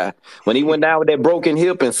for that guy. When he went down with that broken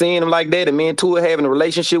hip and seeing him like that, and me and Tua having a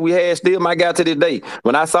relationship we had still my guy to this day.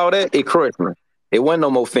 When I saw that, it crushed me. It wasn't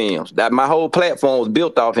no more films. That my whole platform was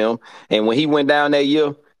built off him. And when he went down that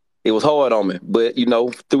year, it was hard on me. But,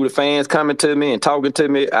 through the fans coming to me and talking to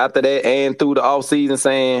me after that and through the offseason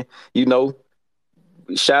saying,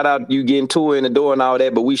 shout out you getting Tua in the door and all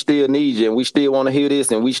that, but we still need you and we still want to hear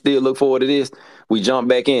this and we still look forward to this. We jump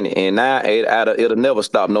back in it. And now it'll never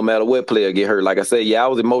stop no matter what player get hurt. Like I said, I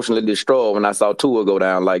was emotionally destroyed when I saw Tua go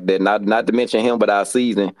down like that. Not to mention him, but our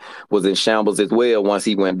season was in shambles as well once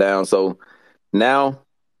he went down. So now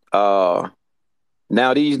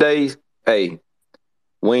these days, hey,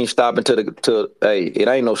 we ain't stopping it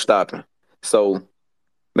ain't no stopping. So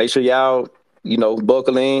make sure y'all,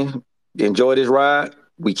 buckle in, enjoy this ride.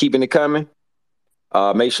 We keeping it coming.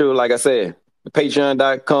 Make sure, like I said,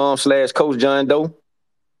 patreon.com/Coach John Doe.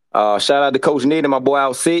 Shout out to Coach Nitty, my boy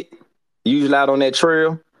out sick. Usually out on that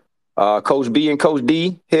trail. Coach B and Coach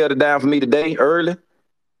D held it down for me today early.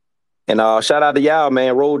 And shout out to y'all,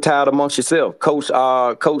 man. Roll Tide amongst yourself. Coach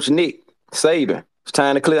Nick Saban. It's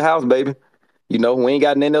time to clear house, baby. We ain't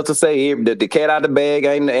got nothing else to say. The cat out the bag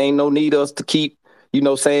ain't no need us to keep,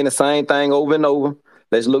 saying the same thing over and over.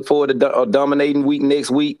 Let's look forward to a dominating week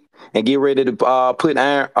next week and get ready to put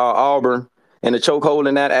Auburn in the chokehold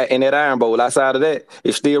in that Iron Bowl. Outside of that,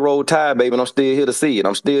 it's still Roll Tide, baby, and I'm still here to see it.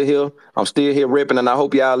 I'm still here ripping, and I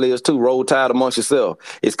hope y'all is too. Roll Tide amongst yourself.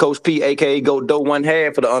 It's Coach P, a.k.a. Go Doe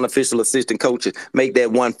 1/2 for the unofficial assistant coaches. Make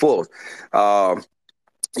that 1/4.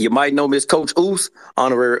 You might know Miss Coach Oos,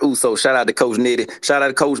 honorary Uso. Shout out to Coach Nitty. Shout out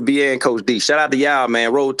to Coach B and Coach D. Shout out to y'all,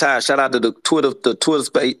 man. Roll Tide. Shout out to the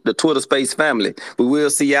Twitter space family. We will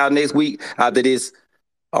see y'all next week after this.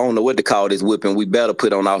 I don't know what to call this whipping. We better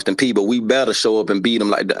put on Austin Peay, but we better show up and beat them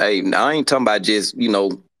like hey, I ain't talking about just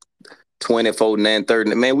 24, 9,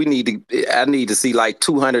 30. Man, I need to see like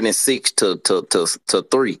 206 to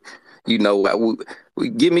 3.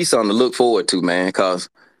 Give me something to look forward to, man, because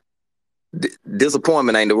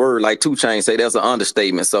disappointment ain't the word. Like 2 Chainz say, that's an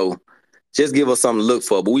understatement. So just give us something to look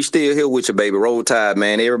for. But we still here with you, baby. Roll Tide,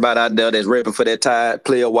 man. Everybody out there that's repping for that Tide,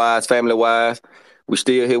 player-wise, family-wise, we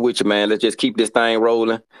still here with you, man. Let's just keep this thing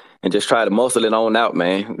rolling and just try to muscle it on out,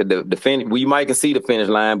 man. We might can see the finish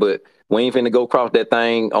line, but we ain't finna go cross that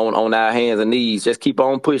thing on our hands and knees. Just keep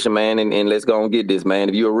on pushing, man, and let's go and get this, man.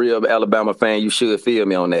 If you're a real Alabama fan, you should feel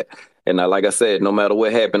me on that. And like I said, no matter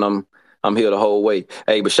what happened, I'm here the whole way.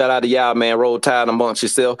 Hey, but shout out to y'all, man. Roll Tide amongst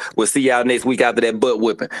yourself. We'll see y'all next week after that butt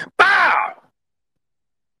whipping. Bye!